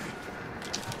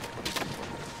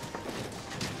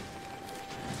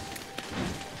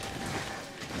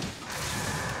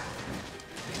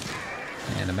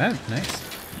 And I'm out, nice.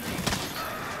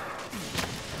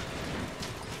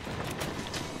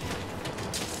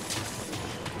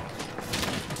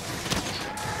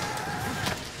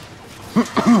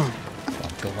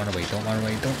 Don't run away, don't run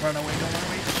away, don't run away, don't run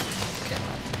away. Okay,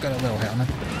 well, got a little hit on him.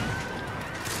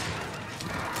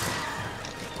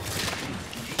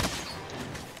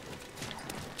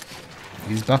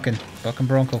 He's bucking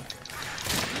Bronco.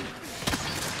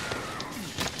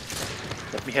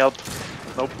 Let me help.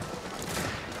 Nope.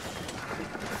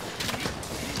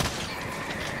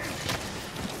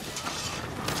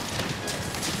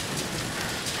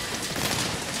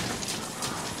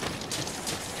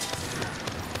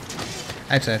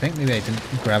 Actually, I think maybe I didn't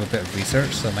grab a bit of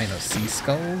research, so I might not see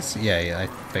skulls. Yeah, I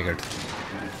figured.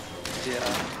 Yeah,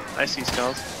 I see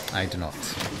skulls. I do not.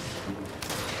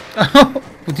 Oh,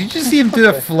 did you see him do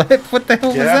a flip? What the hell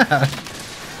was that?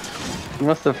 You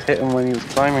must have hit him when he was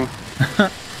climbing.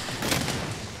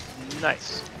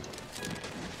 Nice.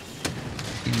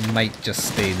 He might just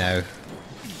stay now.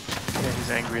 Yeah,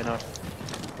 he's angry enough.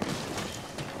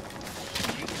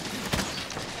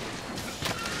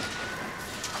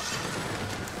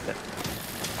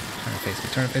 Turn and face me,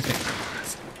 turn and face me.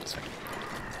 That's fine.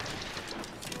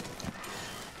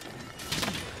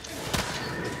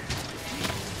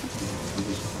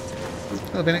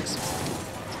 Hello, Phoenix.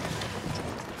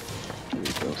 There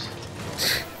he goes.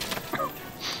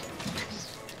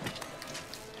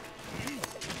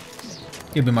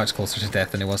 He'll be much closer to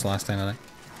death than he was last time, I think.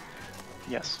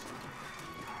 Yes.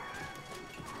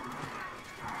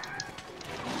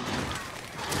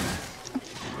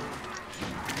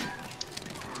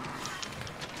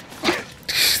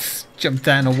 Jumped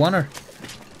down a oneer.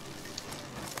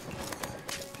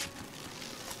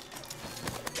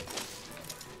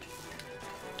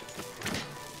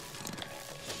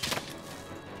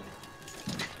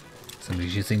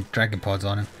 Somebody's using dragon pods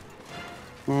on him.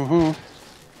 Mm-hmm.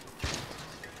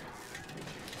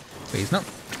 But he's not.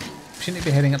 Shouldn't he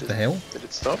be heading up the hill? Did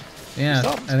it stop? Yeah, It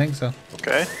stopped? I think so.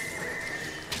 Okay.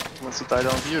 Wants to die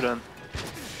down here then.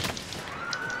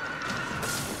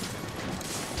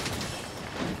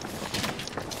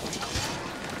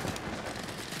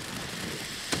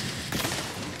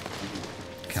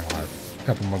 Come on, a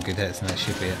couple more good hits and that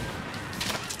should be it.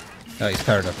 Oh, he's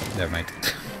powered up. Never mind.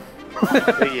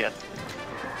 Yeah.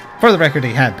 For the record,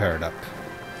 he had powered up.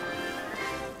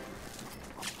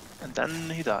 And then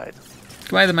he died.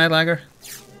 Goodbye, the Mad Lagger.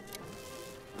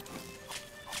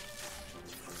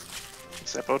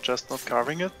 Seppo just not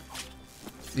carving it.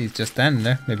 He's just standing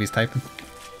there. Maybe he's typing.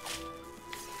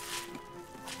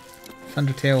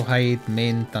 Thundertail, hide,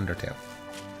 main, Thundertail.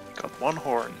 Got one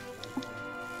horn.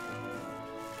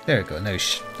 There we go. Now,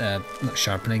 not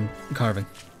sharpening, carving.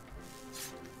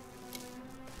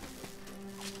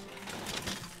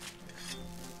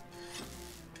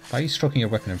 Why are you stroking your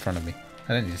weapon in front of me?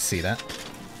 I didn't need to see that.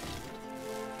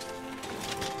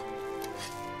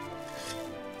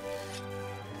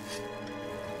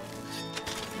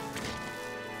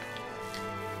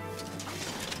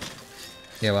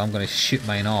 Yeah, well, I'm going to shoot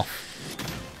mine off.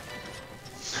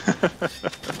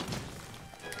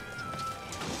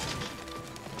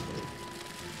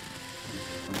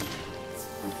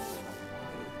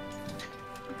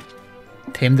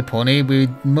 Tame the pony? We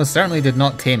most certainly did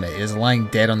not tame it. It is lying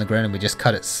dead on the ground and we just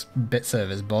cut its bits out of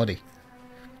its body.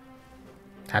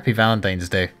 Happy Valentine's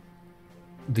Day.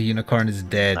 The unicorn is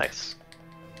dead. Nice.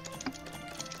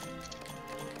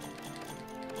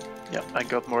 Yep, I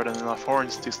got more than enough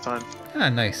horns this time. Ah,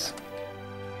 nice.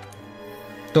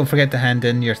 Don't forget to hand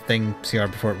in your thing, CR,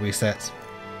 before it resets.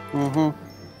 Mm-hmm.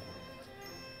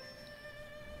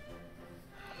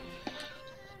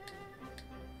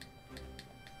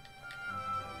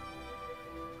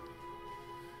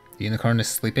 The unicorn is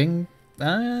sleeping?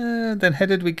 Then how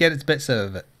did we get its bits out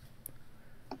of it?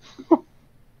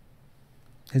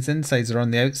 His insides are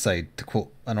on the outside, to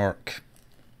quote an orc.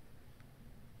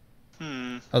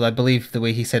 Although I believe the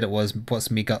way he said it was,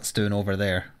 what's me guts doing over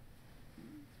there?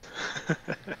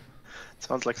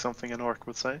 Sounds like something an orc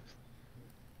would say.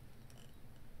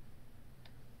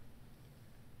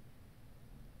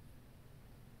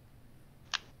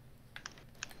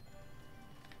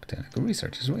 Botanical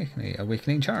research is awakening.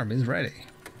 Awakening charm is ready.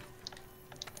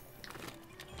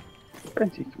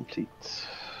 20 complete.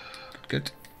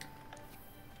 Good.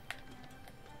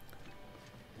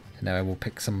 And now I will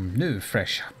pick some new,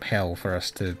 fresh hell for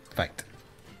us to fight.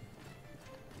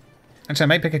 Actually, I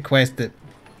might pick a quest that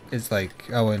is like...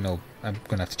 Oh, no. I'm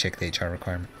going to have to check the HR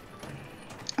requirement.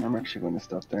 I'm actually going to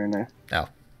stop there now. Oh.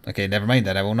 Okay, never mind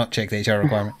that. I will not check the HR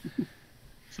requirement.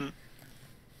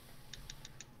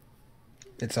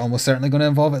 It's almost certainly going to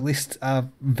involve at least a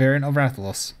variant of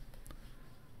Rathalos.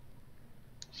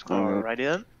 Just going to Alrighty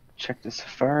then. check the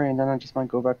safari and then I just might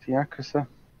go back to Yakuza.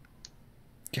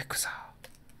 Yakuza.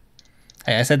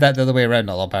 Hey, I said that the other way around,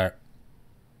 not Lopart.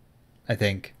 I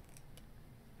think.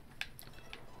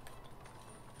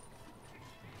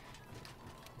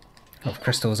 Oh, if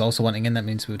Crystal is also wanting in, that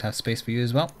means we would have space for you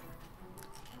as well.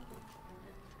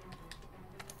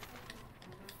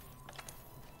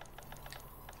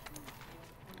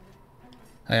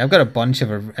 Hey, I've got a bunch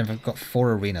of... I've got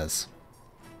 4 arenas.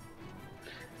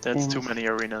 That's too many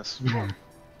arenas.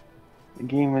 The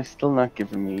game is still not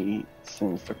giving me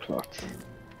sinister clocks.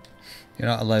 You're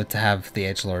not allowed to have the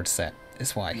edgelord set.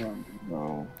 Is why.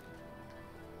 No.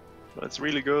 But it's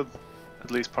really good. At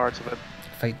least parts of it.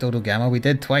 Fight Dodo Gamma, we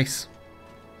did twice.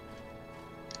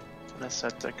 Can I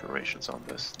set decorations on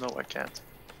this? No, I can't.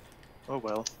 Oh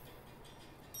well.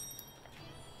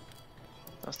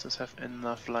 Does this have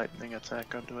enough lightning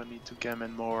attack or do I need to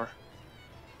gammon more?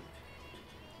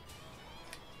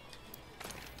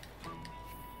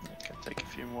 I can take a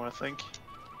few more, I think.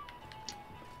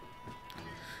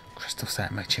 Crystal sat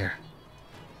in my chair.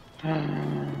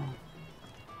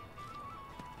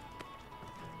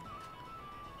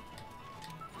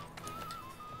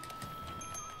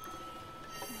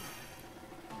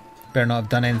 Better not have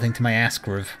done anything to my ass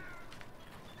groove.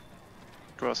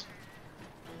 Gross.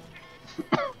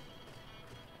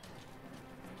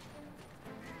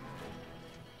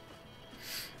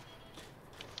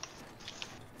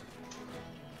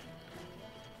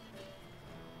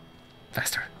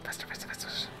 Faster, faster, faster, faster.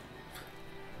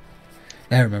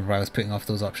 I remember I was putting off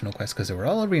those optional quests because they were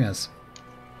all arenas.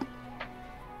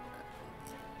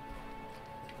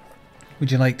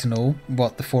 Would you like to know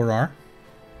what the 4 are?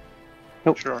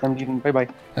 Nope, Sure. I'm leaving. Bye-bye.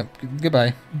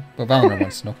 Goodbye. Well, Valinor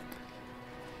wants to know.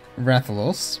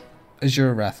 Rathalos,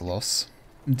 Azure Rathalos,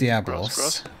 Diablos.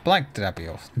 Gross. Black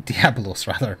Diablos. Diablos,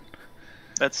 rather.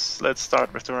 Let's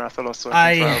start with the Rathalos so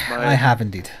I can try out I have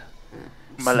indeed.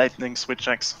 my lightning switch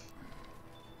axe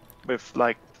with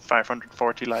like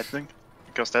 540 lightning,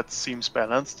 because that seems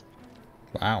balanced.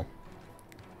 Wow.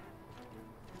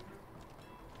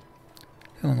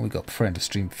 How long have we got before end of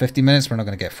stream? 50 minutes? We're not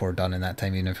going to get 4 done in that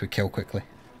time, even if we kill quickly.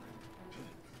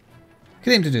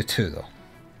 Could aim to do 2, though.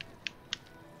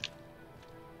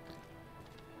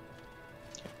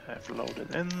 I've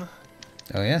loaded in.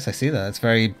 Oh yes, I see that. It's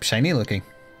very shiny looking.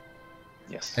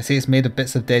 Yes. I see it's made of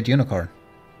bits of dead unicorn.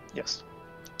 Yes.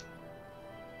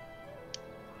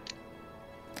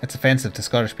 It's offensive to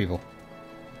Scottish people.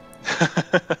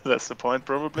 That's the point,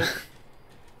 probably.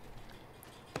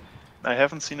 I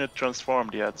haven't seen it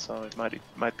transformed yet, so it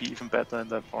might be even better in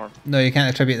that form. No, you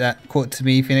can't attribute that quote to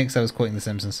me, Phoenix. I was quoting The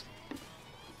Simpsons.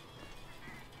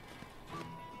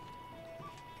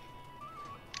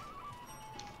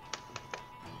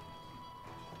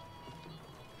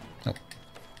 Oh.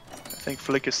 I think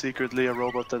Flik is secretly a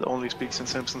robot that only speaks in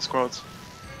Simpsons quotes.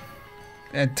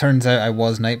 It turns out I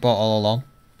was Nightbot all along.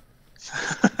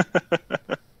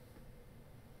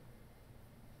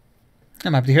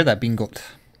 I'm happy to hear that, Bean Goat.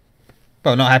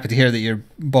 Well, not happy to hear that you're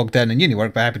bogged down in uni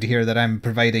work, but happy to hear that I'm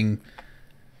providing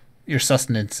your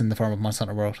sustenance in the form of Monster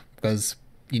Hunter World, because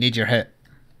you need your hit.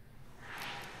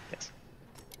 Yes.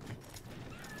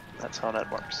 That's how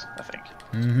that works, I think.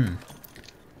 Mm-hmm.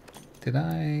 Did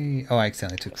I... Oh, I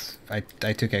accidentally took...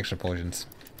 I took extra potions.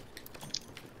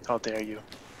 How dare you.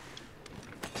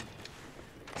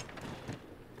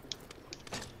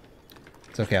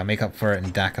 It's okay, I'll make up for it in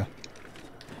Daka.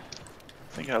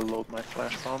 I think I'll load my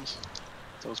flash bombs.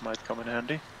 Those might come in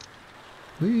handy.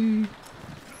 Whee!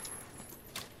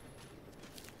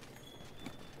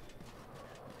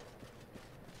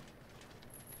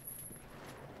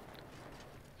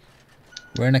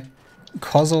 We're in a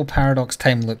causal paradox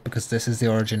time loop because this is the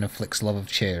origin of Flick's love of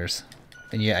chairs.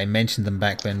 And yet I mentioned them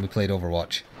back when we played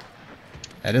Overwatch.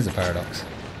 That is a paradox.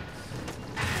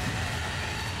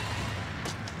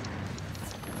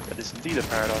 That is indeed a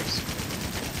paradox.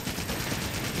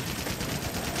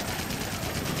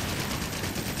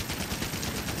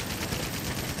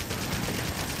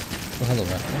 Oh, hello,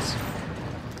 Raffles.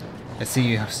 I see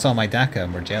you saw my Daka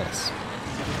and were jealous.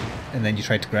 And then you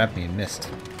tried to grab me and missed.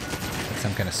 Like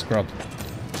some kind of scrub.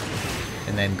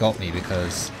 And then got me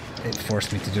because it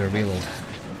forced me to do a reload.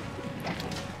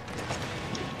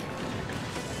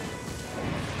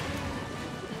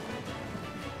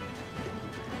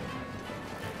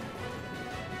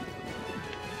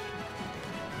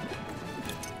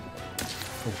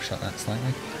 Oh, shut that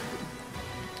slightly.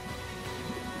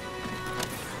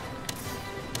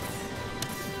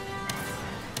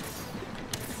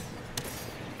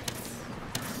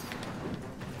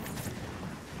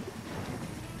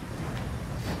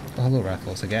 Oh, hello,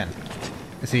 Rathlos, again.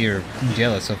 I see you're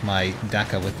jealous of my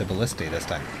Daka with the Ballista this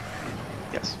time.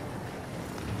 Yes.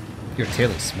 Your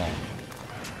tail is small.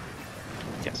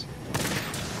 Yes.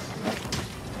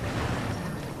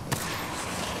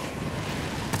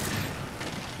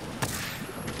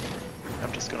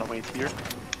 I'm just gonna wait here.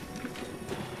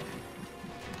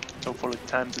 Hopefully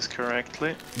timed this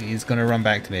correctly. He's gonna run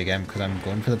back to me again because I'm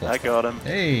going for the I blood. got him.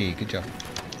 Hey, good job.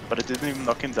 But it didn't even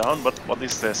knock him down, but what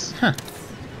is this? Huh.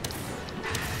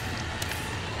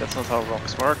 That's not how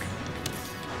rocks work,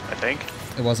 I think.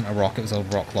 It wasn't a rock, it was a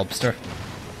rock lobster.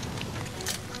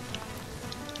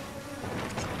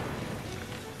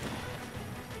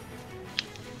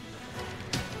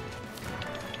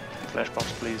 Flash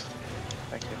bombs, please.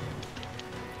 Thank you.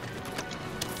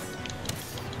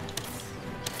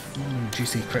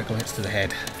 Juicy critical hits to the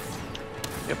head.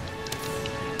 Yep.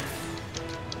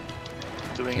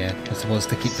 Doing Yeah, I suppose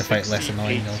to keep the fight less 68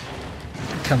 annoying,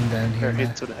 I'll come down per here hit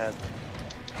now. to the head.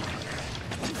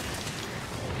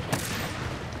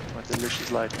 What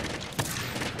delicious lightning.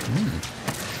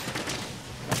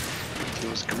 It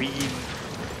was green.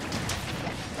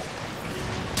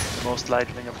 The most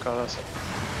lightning of colors.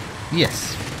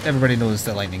 Yes, everybody knows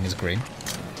that lightning is green.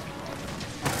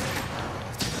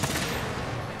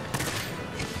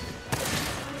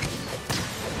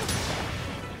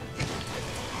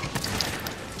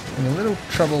 I'm a little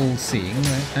trouble seeing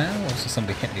right now. Also,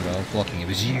 somebody hit me while I was blocking. It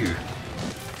was you.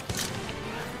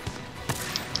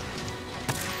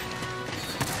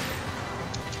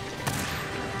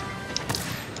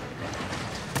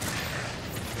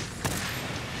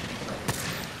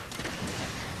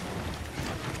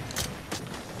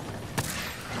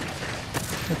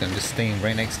 Look, I'm just staying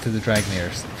right next to the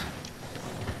Dragnares.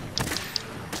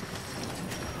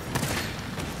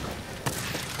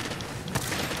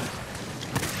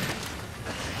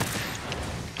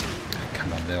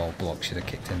 the all block should have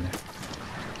kicked in there.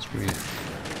 It's rude.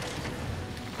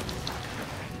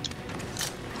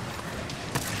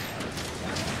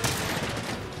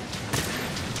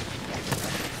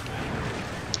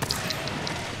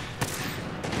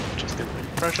 Just did we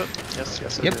crush it? Yes,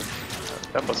 yes, it Yep. did.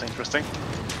 That was interesting.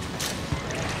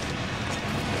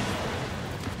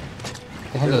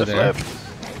 Well, hello Did a there. flip.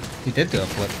 He did do a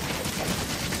flip.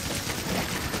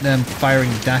 Then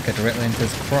firing Daka directly into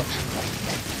his crotch.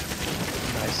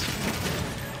 Nice.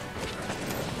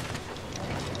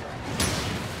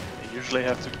 You usually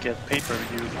have to get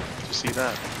pay-per-view to see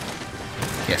that.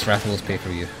 Yes, Raffle will pay for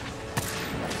you.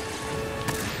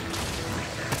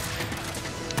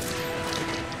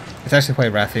 It's actually why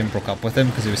Rathian broke up with him,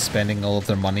 because he was spending all of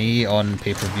their money on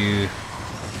pay-per-view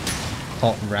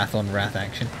hot Wrath on Wrath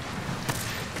action.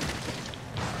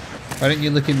 Why don't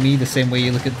you look at me the same way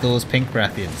you look at those pink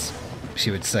Rathians? She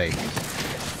would say.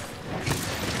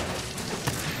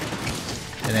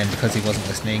 And then because he wasn't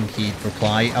listening, he'd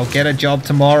reply, I'll get a job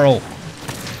tomorrow.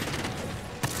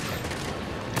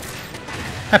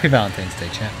 Happy Valentine's Day,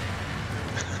 chat.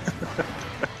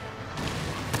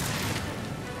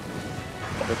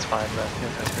 That's fine, that him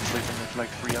has been sleeping with like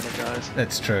 3 other guys.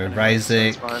 That's true. Anyway, so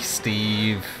it's Ryzik, fine.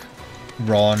 Steve,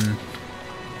 Ron,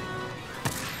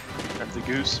 And the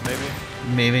goose, maybe?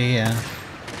 maybe, yeah.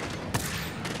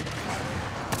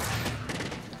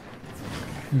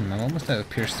 I'm almost out of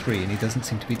Pierce 3 and he doesn't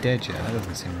seem to be dead yet. That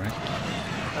doesn't seem right.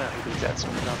 He'll be dead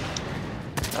soon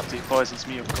enough. After he poisons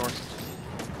me, of course.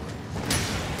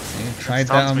 You tried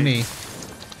that Stuns on me. me.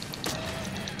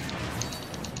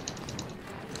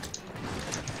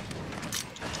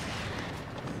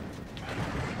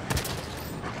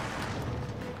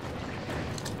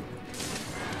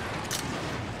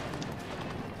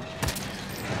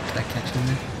 Did I catch him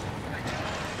there?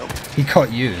 Nope. He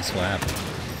caught you, is what happened.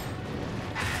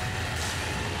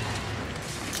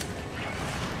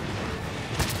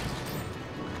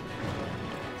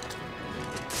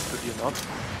 Could you not?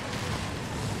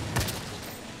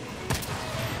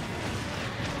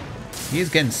 He is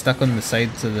getting stuck on the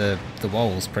sides of the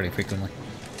walls pretty frequently.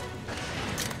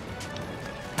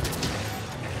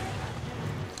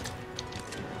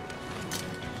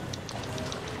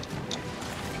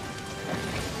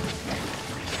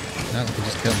 No, we can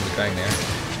just kill him with the dragon there.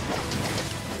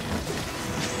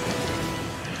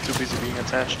 Too busy being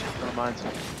attached. Never mind.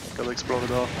 Gotta explode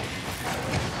it off.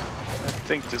 I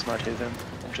think this might hit him.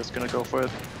 I'm just gonna go for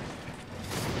it.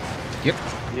 Yep.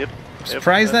 Yep.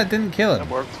 Surprised that didn't kill That him.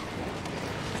 worked.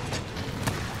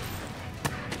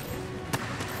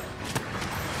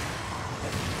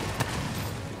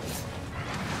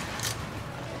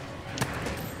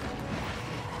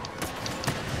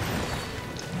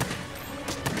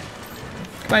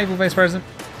 Bye, Evil Vice President.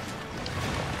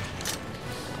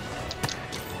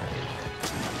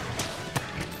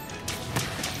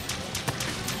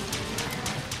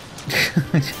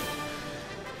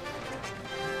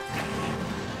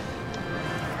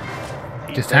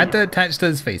 He's Just dead. had to attach to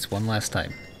his face one last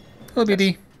time. Hello,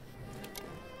 BD.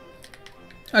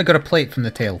 I got a plate from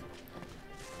the tail.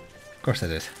 Of course I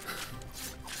did.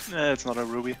 It's not a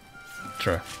ruby.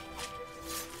 True.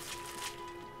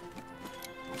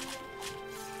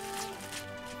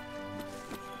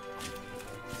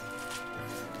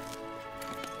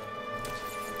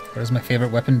 What is my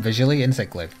favourite weapon visually?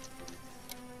 Insect Glaive.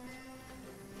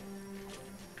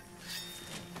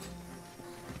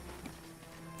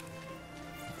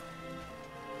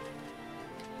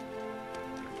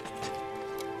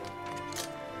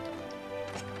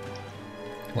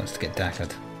 He wants to get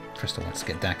dackered. Crystal wants to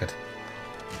get dackered.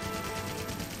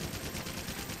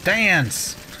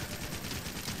 Dance!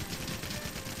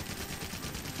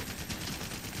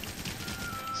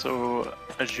 So,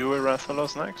 Azure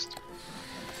Rathalos next?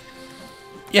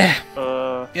 Yeah!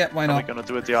 Uh, Yeah, why Are we not? gonna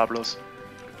do a Diablos?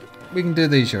 We can do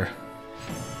these, sure.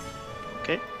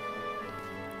 Okay.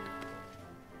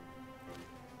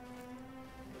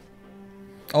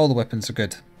 All the weapons are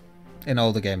good. In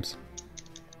all the games.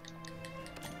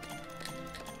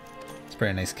 It's a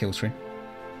very nice kill stream.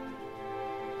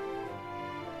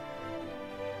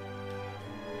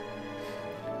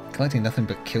 Collecting nothing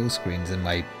but kill screens in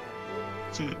my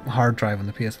hard drive on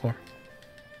the PS4.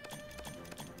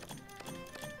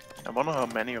 I wonder how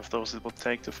many of those it would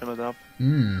take to fill it up.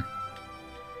 Hmm.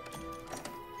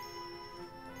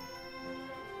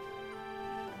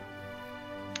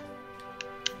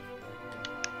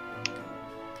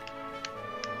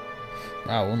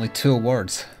 Wow, only 2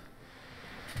 awards.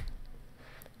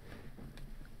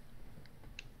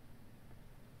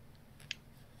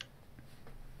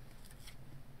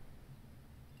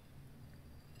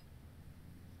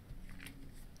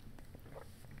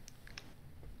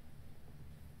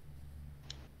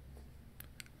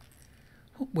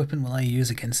 What weapon will I use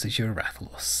against Azure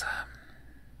Rathalos?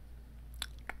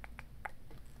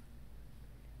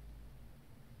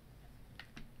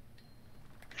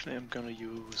 Actually, I'm gonna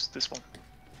use this one.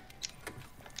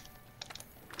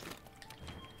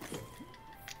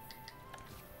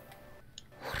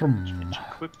 Change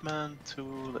equipment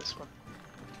to this one.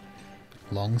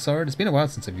 Longsword? It's been a while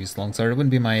since I've used Longsword. It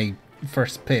wouldn't be my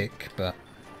first pick, but...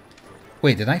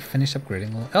 Wait, did I finish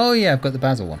upgrading? Oh yeah, I've got the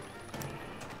Basil one.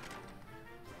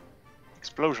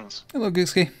 Explosions. Hello,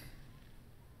 Gooski.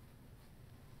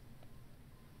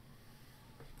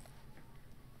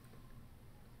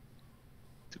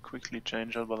 To quickly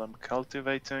change that while I'm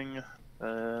cultivating.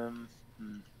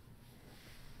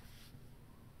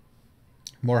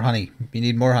 More honey. You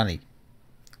need more honey.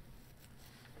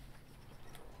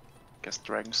 Guess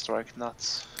Dragon Strike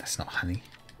nuts. That's not honey.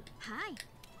 Hi.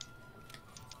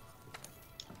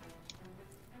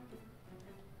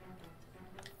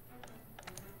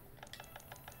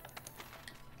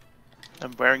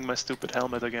 I'm wearing my stupid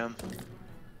helmet again.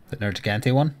 The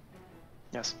Nergigante one?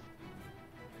 Yes.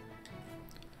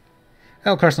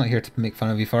 Oh, Car's not here to make fun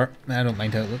of you for it. I don't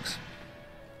mind how it looks.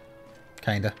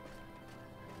 Kinda.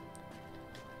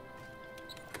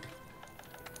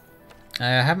 I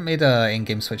haven't made a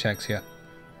in-game switch axe yet.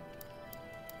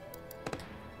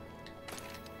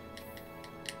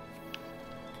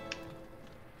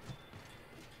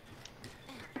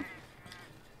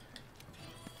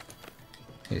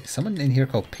 Wait, someone in here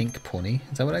called Pink Pony?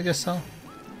 Is that what I just saw?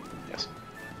 Yes.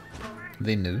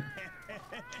 They knew.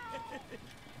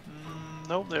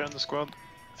 No, they're in the squad.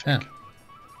 Yeah.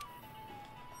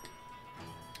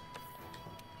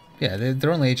 Yeah,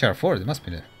 they're only HR4, they must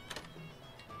be new.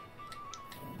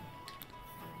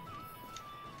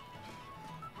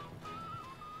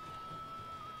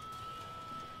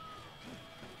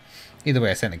 Either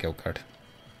way, I sent a guild card.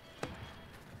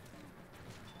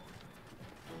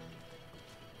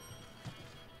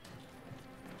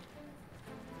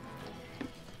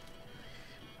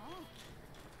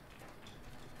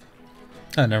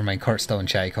 Oh, never mind. Kurt's still in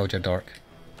chat. He called you a dork.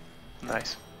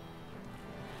 Nice.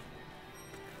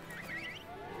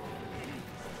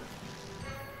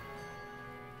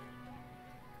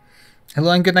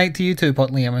 Hello and good night to you too,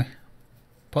 Potley Yemi.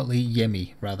 Potley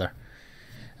Yemi, rather.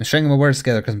 I'm stringing my words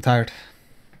together because I'm tired.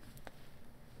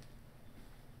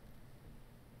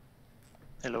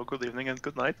 Hello, good evening, and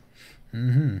good night.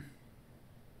 Mm-hmm.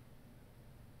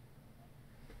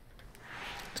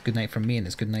 It's good night from me and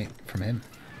it's good night from him.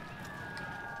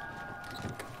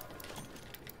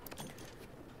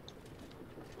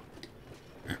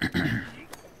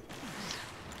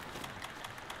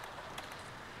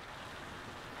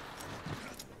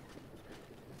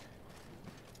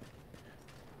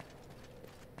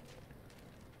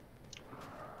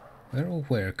 Where oh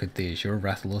where could the Azure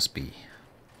Rathalos be?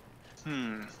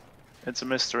 It's a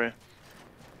mystery.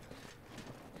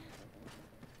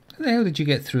 How the hell did you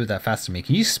get through that faster than me?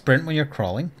 Can you sprint when you're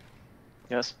crawling?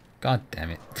 Yes. God damn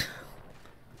it.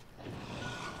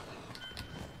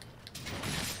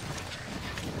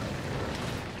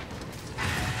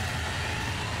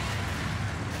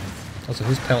 Also,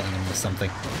 who's pelting him with something?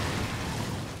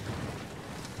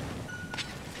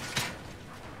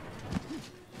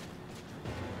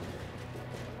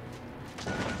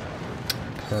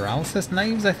 Paralysis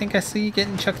knives, I think I see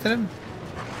getting chucked at him.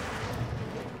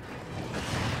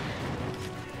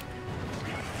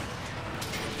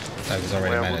 I was already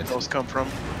Where mounted. would those come from?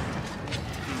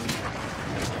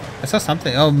 I saw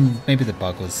something. Oh, maybe the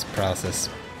bug was paralysis.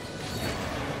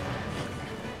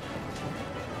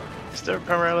 Is there a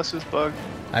paralysis bug?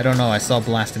 I don't know. I saw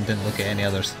blast and didn't look at any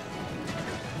others.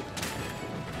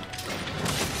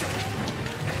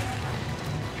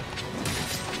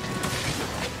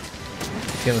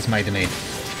 Kill is my domain.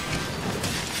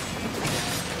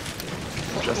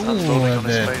 Just Ooh, unloading on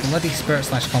his the face. bloody spirit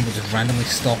slash combo just randomly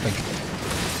stopping.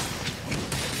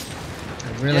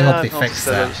 I really Yeah, hope they I've fix noticed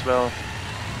that that. as well.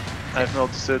 I've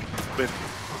noticed it with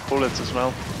bullets as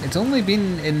well. It's only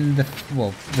been in the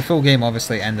the full game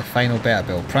obviously and the final beta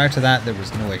build. Prior to that there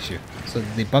was no issue. So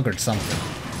they buggered something.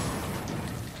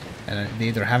 And they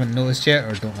either haven't noticed yet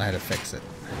or don't know how to fix it.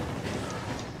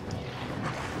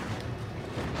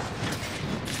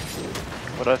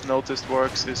 What I've noticed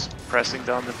works is pressing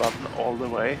down the button all the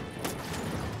way.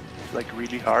 Like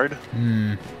really hard.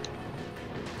 Hmm.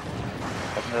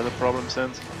 Haven't had a problem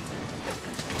since.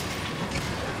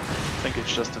 I think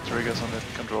it's just the triggers on the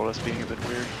controllers being a bit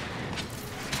weird.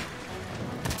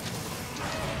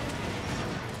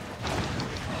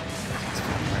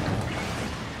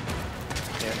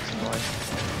 Yeah, it's annoying.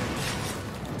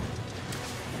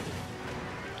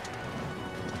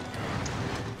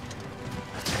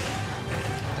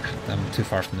 not too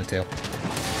far from the tail.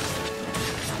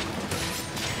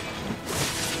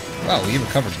 Wow, he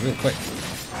recovered real quick.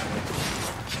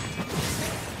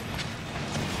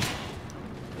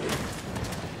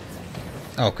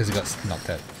 Oh, because he got knocked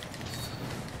out.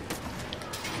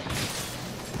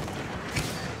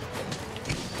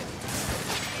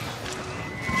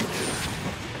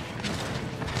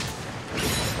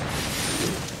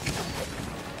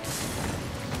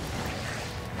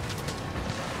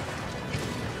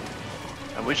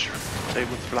 I wish they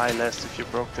would fly less if you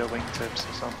broke their wingtips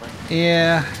or something.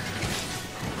 Yeah.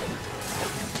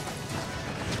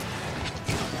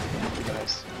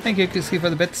 Nice. Thank you, Kuski, for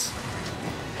the bits.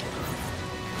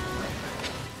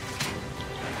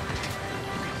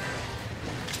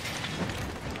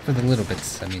 For the little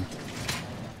bits, I mean.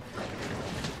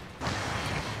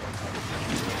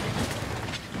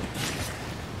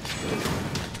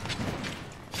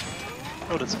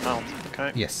 Oh, that's a mount.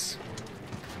 Okay. Yes.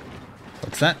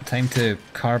 What's that? Time to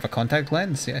carve a contact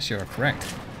lens? Yes, you're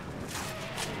correct.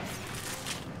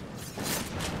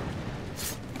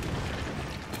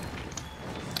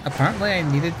 Apparently I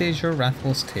needed the Azure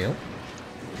Wrathwolf's tail.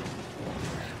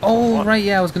 Oh, What? right,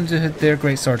 yeah, I was going to do their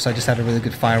great sword, so I just had a really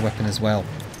good fire weapon as well.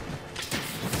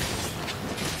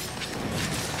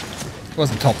 It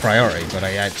wasn't top priority, but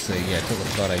I actually, yeah, totally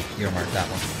thought I earmarked that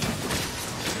one.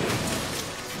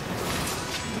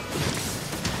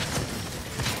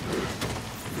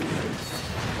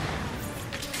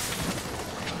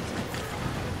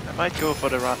 I might go for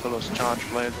the Rathalos charge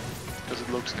blade because it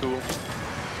looks cool.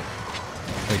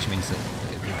 Which means that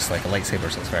it looks like a lightsaber,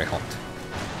 so it's very hot.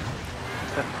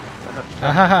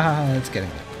 Ah ha ha ha, it's getting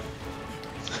there.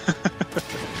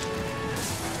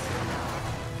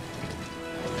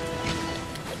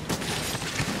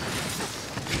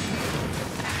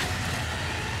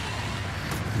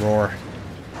 Roar.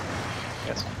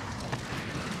 Yes.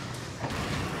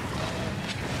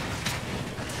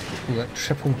 Ooh, that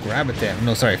triple grab attempt.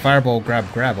 No, sorry, fireball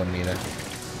grab on me there.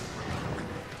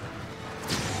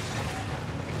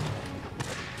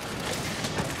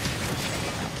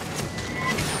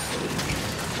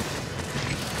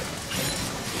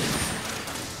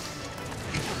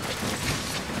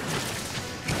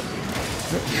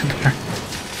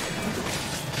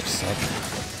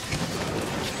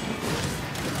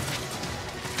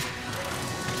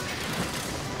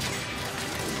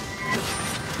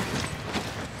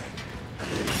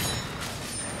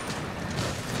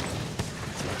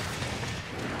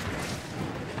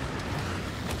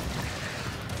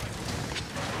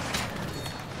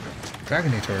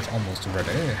 Dragonator is almost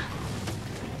ready.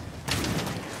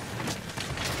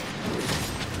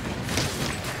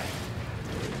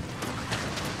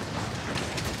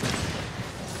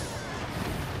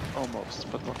 Almost,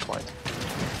 but not quite.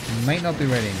 Might not be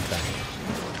ready in time.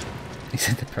 He's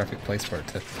in the perfect place for it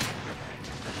too.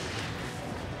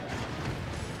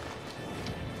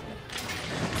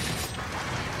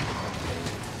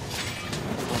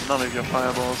 Well, none of your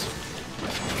fireballs.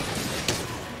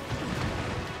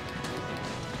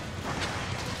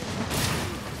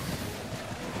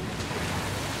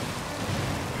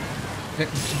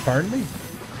 Pardon me?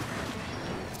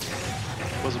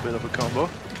 Was a bit of a combo.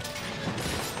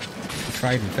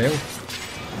 Tried and failed.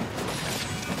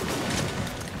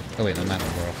 Oh wait, no, mana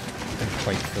were off. Didn't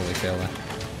quite fully fail that.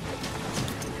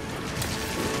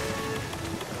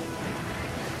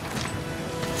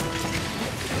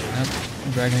 Nope,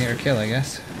 Dragonator kill, I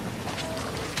guess.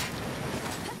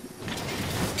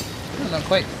 No, not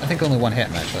quite. I think only one hit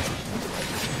him, actually.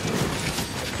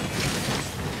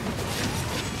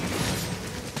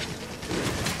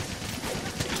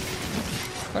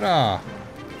 Ta-da!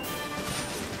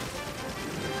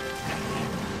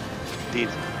 Indeed.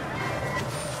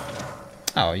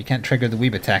 Oh, you can't trigger the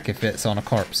weeb attack if it's on a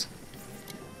corpse.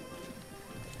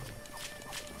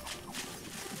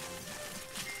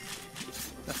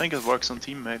 I think it works on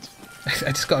teammates.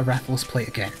 I just got a Raffles plate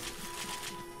again.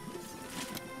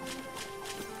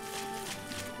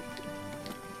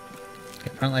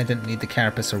 Apparently I didn't need the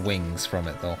carapace or wings from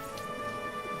it though.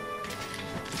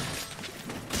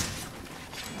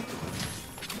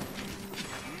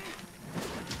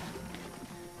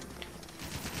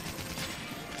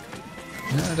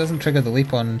 No, it doesn't trigger the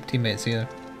leap on teammates either.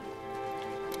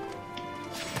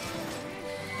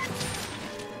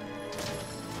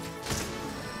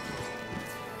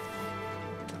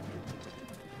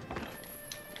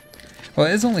 Well,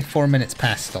 it is only 4 minutes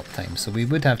past stop time, so we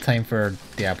would have time for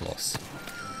Diablos.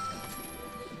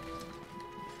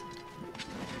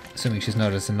 Assuming she's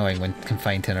not as annoying when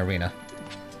confined to an arena.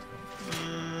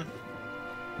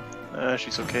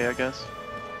 She's okay, I guess.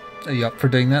 Are you up for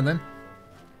doing that then?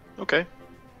 Okay.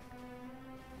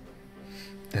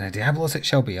 Then a Diablos it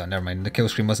shall be. Oh, never mind. The kill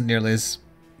screen wasn't nearly as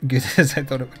good as I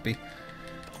thought it would be.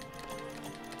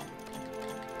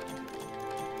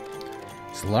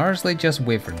 It's largely just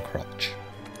Wyvern Crotch.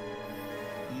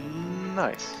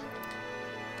 Nice.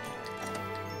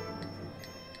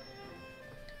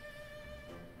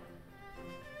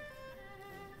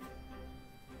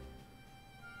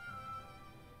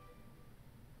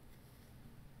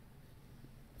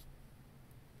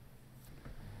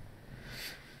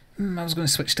 I was going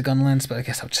to switch to Gunlance, but I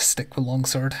guess I'll just stick with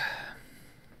Longsword.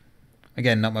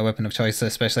 Again, not my weapon of choice,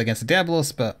 especially against the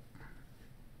Diablos, but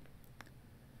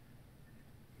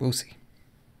we'll see.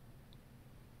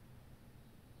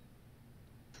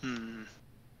 I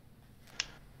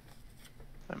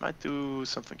might do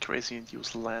something crazy and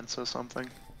use Lance or something.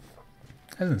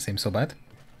 That doesn't seem so bad.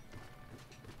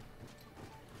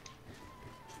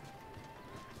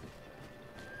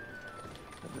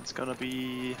 And it's gonna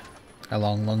be... A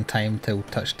long, long time till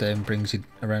touchdown brings you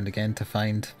around again to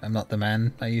find I'm not the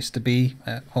man I used to be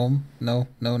at home. No,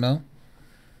 no, no.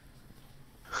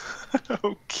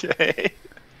 Okay.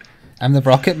 I'm the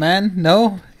Rocket Man?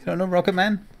 No? You don't know Rocket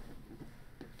Man?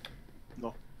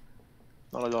 No.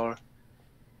 Not at all.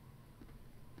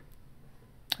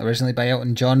 Originally by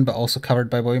Elton John, but also covered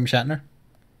by William Shatner.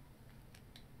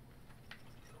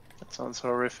 That sounds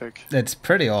horrific. It's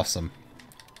pretty awesome.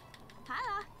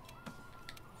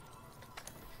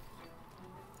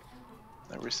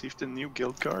 I received a new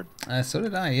guild card. So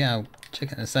did I, yeah. I'll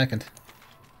check it in a second.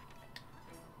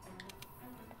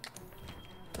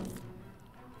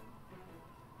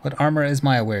 What armor is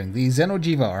Maya wearing? The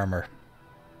Xenojiva armor.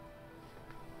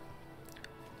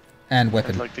 And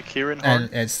weapon. And like the Kieran horn?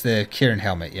 And it's the Kieran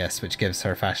helmet, yes, which gives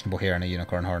her fashionable hair and a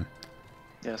unicorn horn.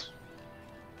 Yes.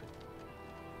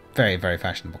 Very, very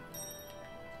fashionable.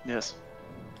 Yes.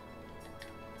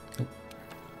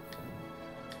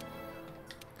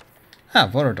 Ah,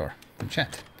 Vorador, in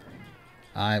chat.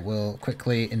 I will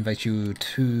quickly invite you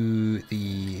to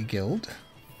the guild.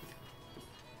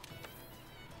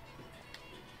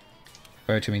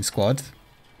 By which I mean squad.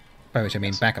 By which I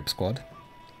mean backup squad.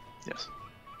 Yes.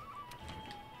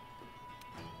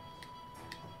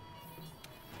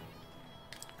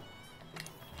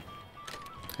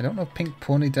 I don't know Pink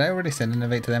Pony. Did I already send an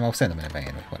invite to them? I'll send them an invite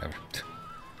anyway, whatever.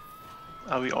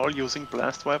 Are we all using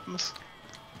blast weapons?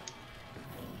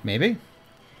 Maybe?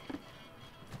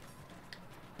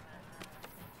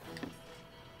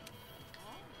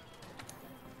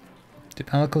 Do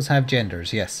pellicles have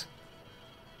genders? Yes.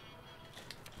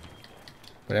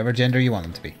 Whatever gender you want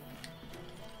them to be.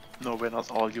 No, we're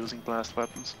not all using blast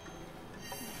weapons.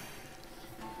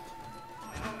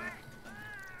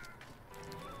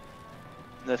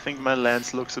 I think my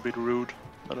lance looks a bit rude,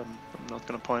 but I'm not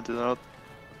gonna point it out.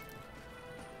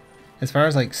 As far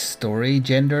as like story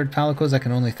gendered palicos, I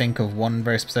can only think of one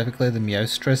very specifically, the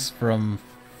Meowstress from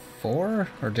 4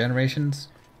 or Generations.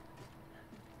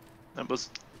 That was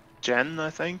Jen,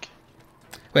 I think.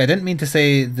 Wait, I didn't mean to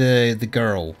say the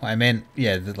girl. I meant,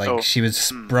 yeah, like she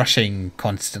was brushing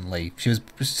constantly. She was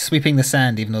sweeping the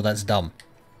sand, even though that's dumb.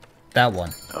 That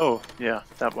one. Oh, yeah,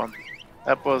 that one.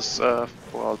 That was for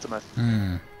Ultimate.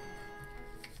 Hmm.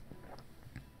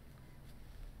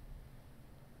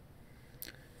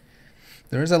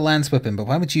 There is a lance weapon, but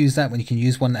why would you use that when you can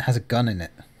use one that has a gun in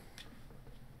it?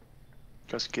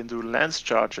 Because you can do lance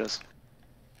charges.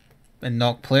 And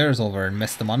knock players over and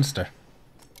miss the monster.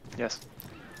 Yes.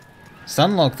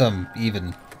 Sunlock them,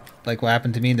 even. Like what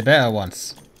happened to me in the beta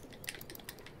once.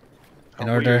 In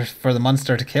order weird. for the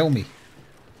monster to kill me.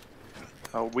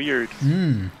 How weird.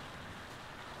 Hmm.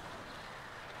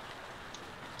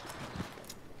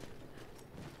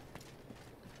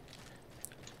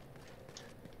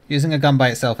 Using a gun by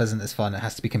itself isn't as fun, it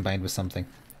has to be combined with something.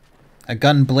 A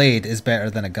gun blade is better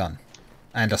than a gun.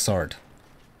 And a sword.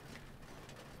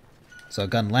 So a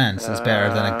gun lance is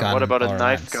better than a gun. What about or a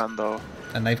knife lance. gun though?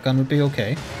 A knife gun would be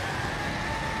okay.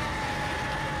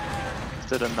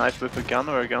 Is it a knife with a gun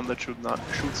or a gun that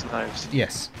shoots knives?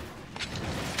 Yes.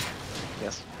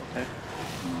 Yes. Okay.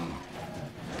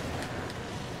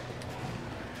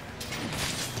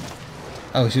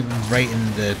 Oh, shoot, right in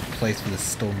the place where the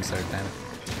stones are, damn it.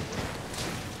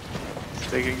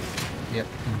 Digging. Yep,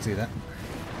 you can see that.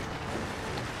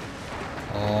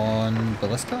 On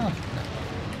Ballista? No.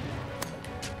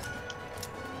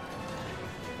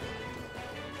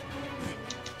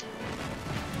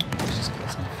 She's just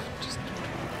close enough. Just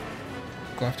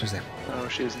go after Zeppo. No,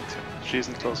 she isn't. She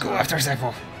isn't close Go enough. after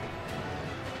Zeppo!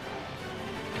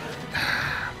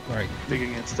 Alright.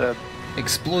 Digging instead.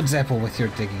 Explode Zeppo with your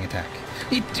digging attack.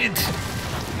 He did!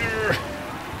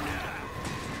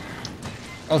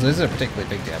 Also, this is a particularly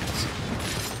big Diablos.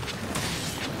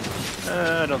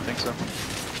 I don't think so.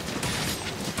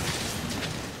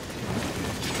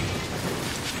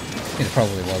 It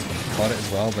probably was when he caught it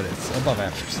as well, but it's above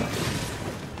average. So.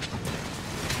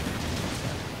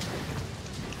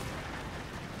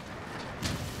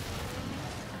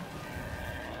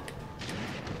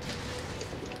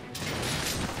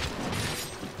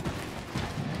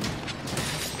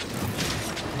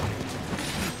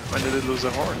 When did it lose a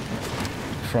horn?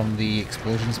 From the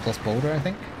explosions plus boulder, I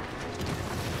think.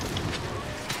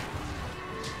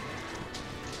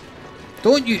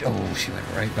 Don't you? Oh, she went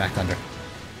right back under.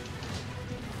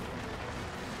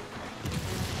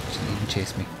 She didn't even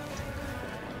chase me.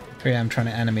 Here I am trying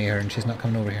to animate her, and she's not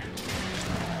coming over here.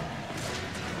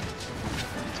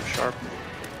 Too sharp.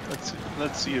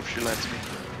 Let's see if she lets me.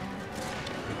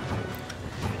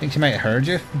 I think she might have heard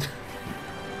you.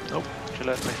 Nope, she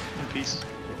let me in peace.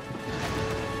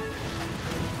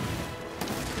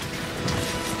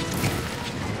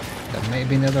 That might have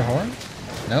been the other horn.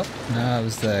 Nope, no, it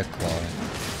was the claw.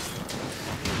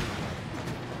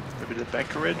 Maybe the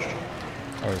bankerage?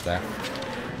 Or was that?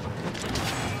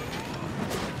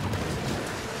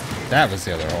 That was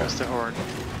the other horn. That's the horn.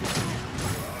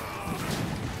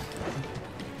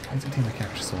 Why does it think I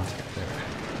capture someone to get there?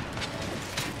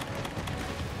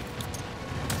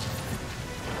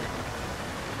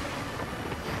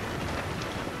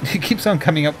 He keeps on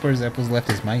coming up where Zeppel's left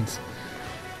his mines.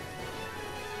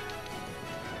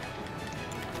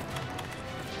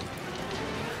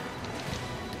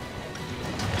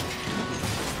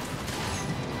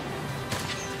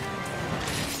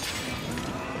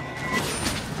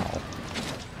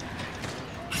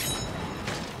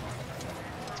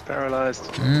 It's paralyzed.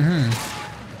 Mm-hmm.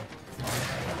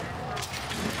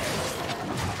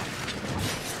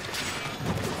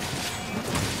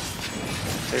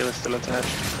 Tail is still attached.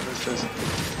 What is this?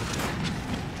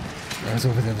 I was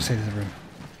over the other side of the room.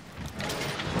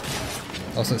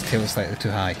 Also, its tail is slightly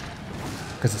too high.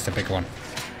 Because it's a big one.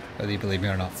 Whether you believe me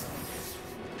or not.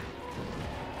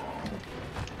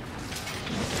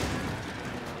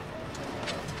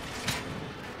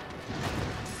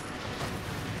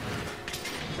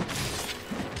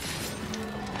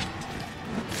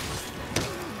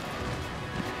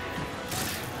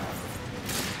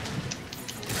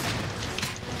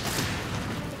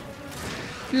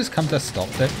 You just come to a stop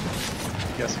there.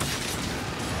 Yes.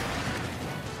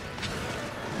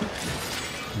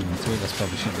 Three of us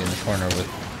probably should be in the corner with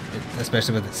it,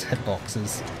 especially with its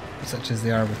hitboxes, such as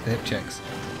they are with the hip checks.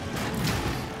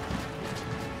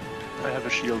 I have a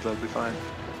shield, I'll be fine.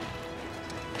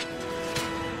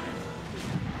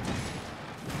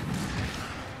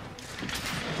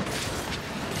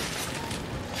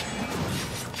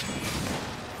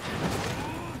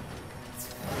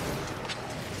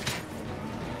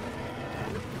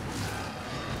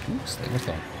 Ooh, Slaver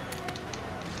Thorn.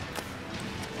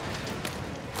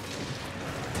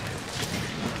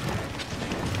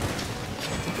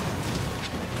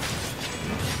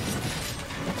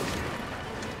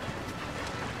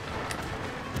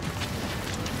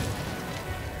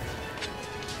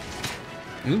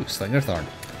 Ooh, Slinger Thorn.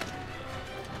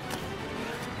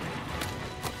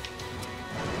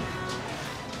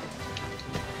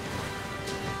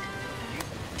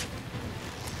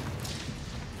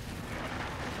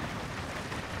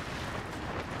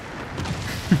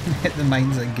 Hit the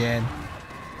mines again.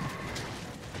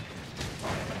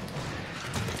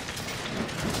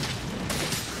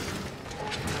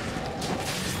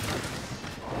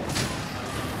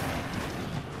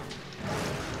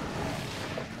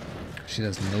 She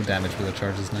does no damage with her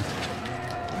charges now.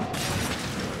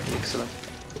 Excellent.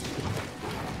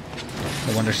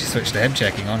 No wonder she switched to head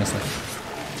checking, honestly.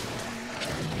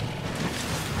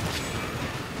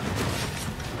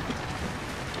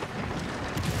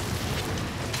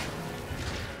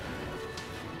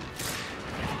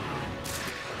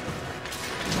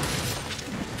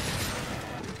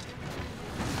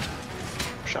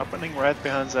 Sharpening right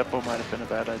behind Zeppo might have been a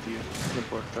bad idea.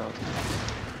 It worked out.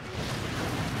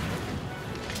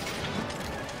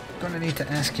 Gonna need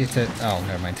to ask you to... Oh,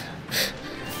 never mind.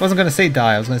 Wasn't gonna say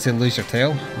die, I was gonna say lose your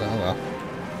tail. Well, well.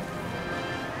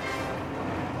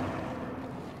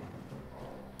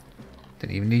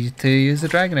 Didn't even need to use the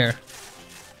Dragonair.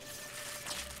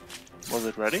 Was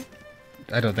it ready?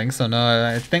 I don't think so, no.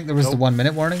 I think there was the 1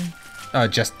 minute warning. Oh,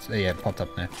 just... yeah, it popped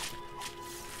up now.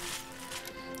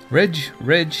 Ridge,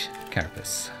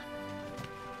 Carapace.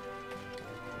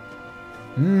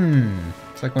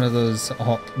 It's like one of those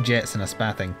hot jets in a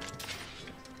spa thing.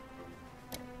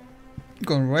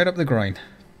 Going right up the groin.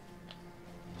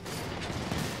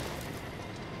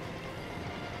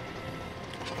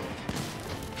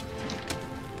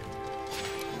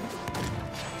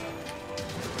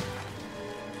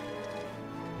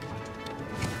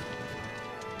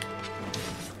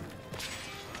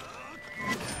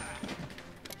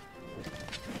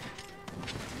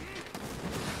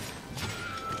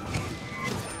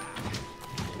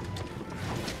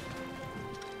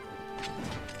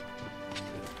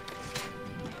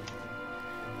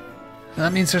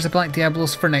 That means there's a Black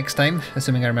Diablos for next time,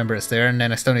 assuming I remember it's there, and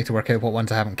then I still need to work out what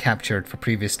ones I haven't captured for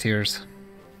previous tiers.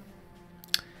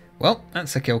 Well,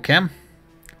 that's a kill cam.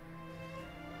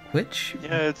 Which...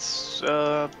 Yeah, it's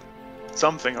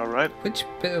something, alright. Which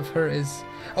bit of her is...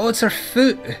 Oh, it's her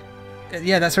foot!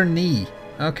 Yeah, that's her knee.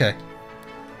 Okay.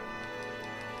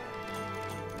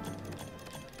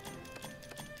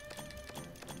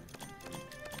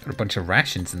 Got a bunch of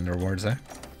rations in their rewards there.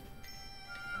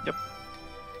 Yep.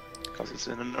 Because it's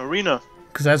in an arena.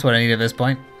 Because that's what I need at this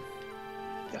point.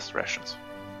 Yes, rations.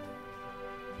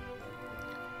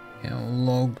 Yeah,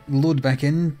 I'll load back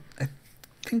in. I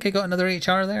think I got another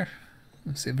HR there.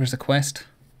 Let's see if there's a quest.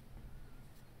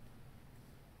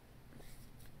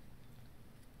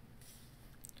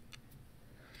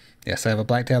 Yes, I have a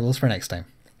Black Diablos for next time.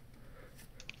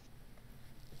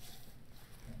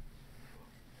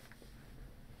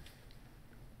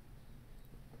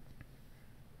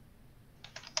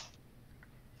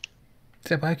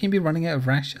 So how can you be running out of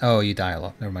rash? Oh, you die a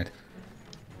lot. Never mind.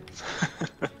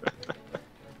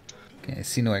 Okay, I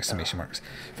see no exclamation marks.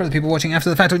 For the people watching after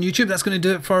the fact on YouTube, that's going to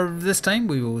do it for this time.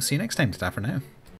 We will see you next time. Ta-ta for now.